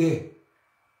relationships like there?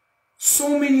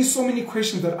 So many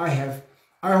questions that I have.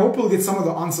 I hope we'll get some of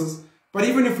the answers, but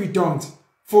even if we don't,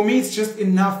 for me it's just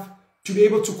enough to be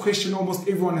able to question almost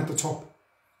everyone at the top.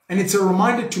 And it's a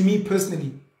reminder to me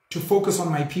personally to focus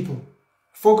on my people,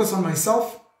 focus on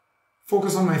myself,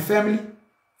 focus on my family,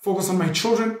 focus on my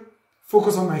children,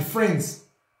 focus on my friends,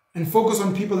 and focus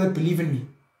on people that believe in me.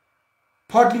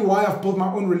 Partly why I've built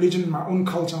my own religion and my own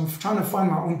culture. I'm trying to find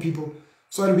my own people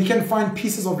so that we can find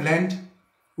pieces of land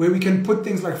where we can put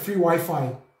things like free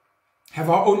Wi-Fi, have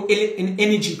our own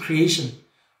energy creation,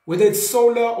 whether it's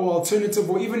solar or alternative,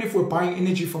 or even if we're buying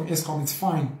energy from Eskom, it's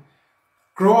fine.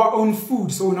 Grow our own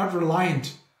food so we're not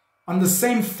reliant on the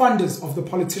same funders of the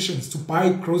politicians to buy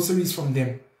groceries from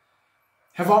them.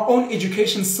 Have our own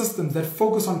education systems that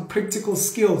focus on practical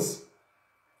skills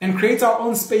and create our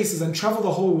own spaces and travel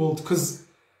the whole world, because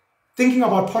thinking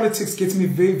about politics gets me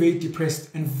very, very depressed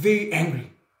and very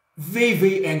angry. Very,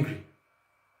 very angry.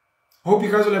 I hope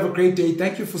you guys will have a great day.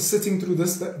 Thank you for sitting through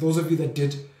this, those of you that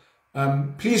did.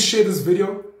 Please share this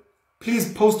video.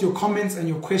 Please post your comments and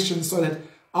your questions so that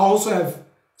I also have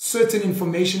certain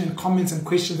information and comments and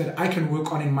questions that I can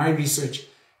work on in my research.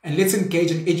 And let's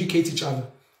engage and educate each other,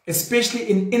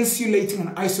 especially in insulating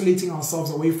and isolating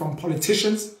ourselves away from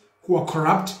politicians who are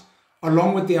corrupt,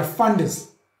 along with their funders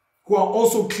who are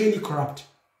also clearly corrupt,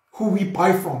 who we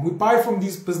buy from. We buy from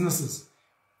these businesses.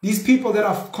 These people that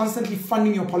are constantly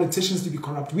funding your politicians to be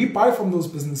corrupt, we buy from those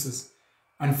businesses,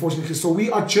 unfortunately. So we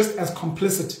are just as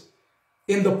complicit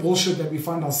in the bullshit that we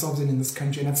find ourselves in this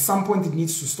country. And at some point, it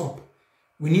needs to stop.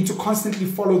 We need to constantly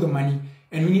follow the money,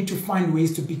 and we need to find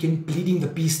ways to begin bleeding the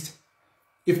beast.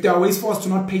 If there are ways for us to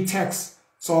not pay tax,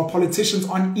 so our politicians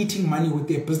aren't eating money with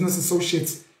their business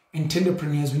associates and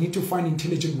tenderpreneurs, we need to find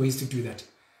intelligent ways to do that.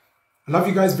 I love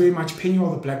you guys very much.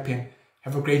 Penuel the Black Pen.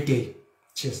 Have a great day.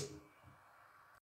 Cheers.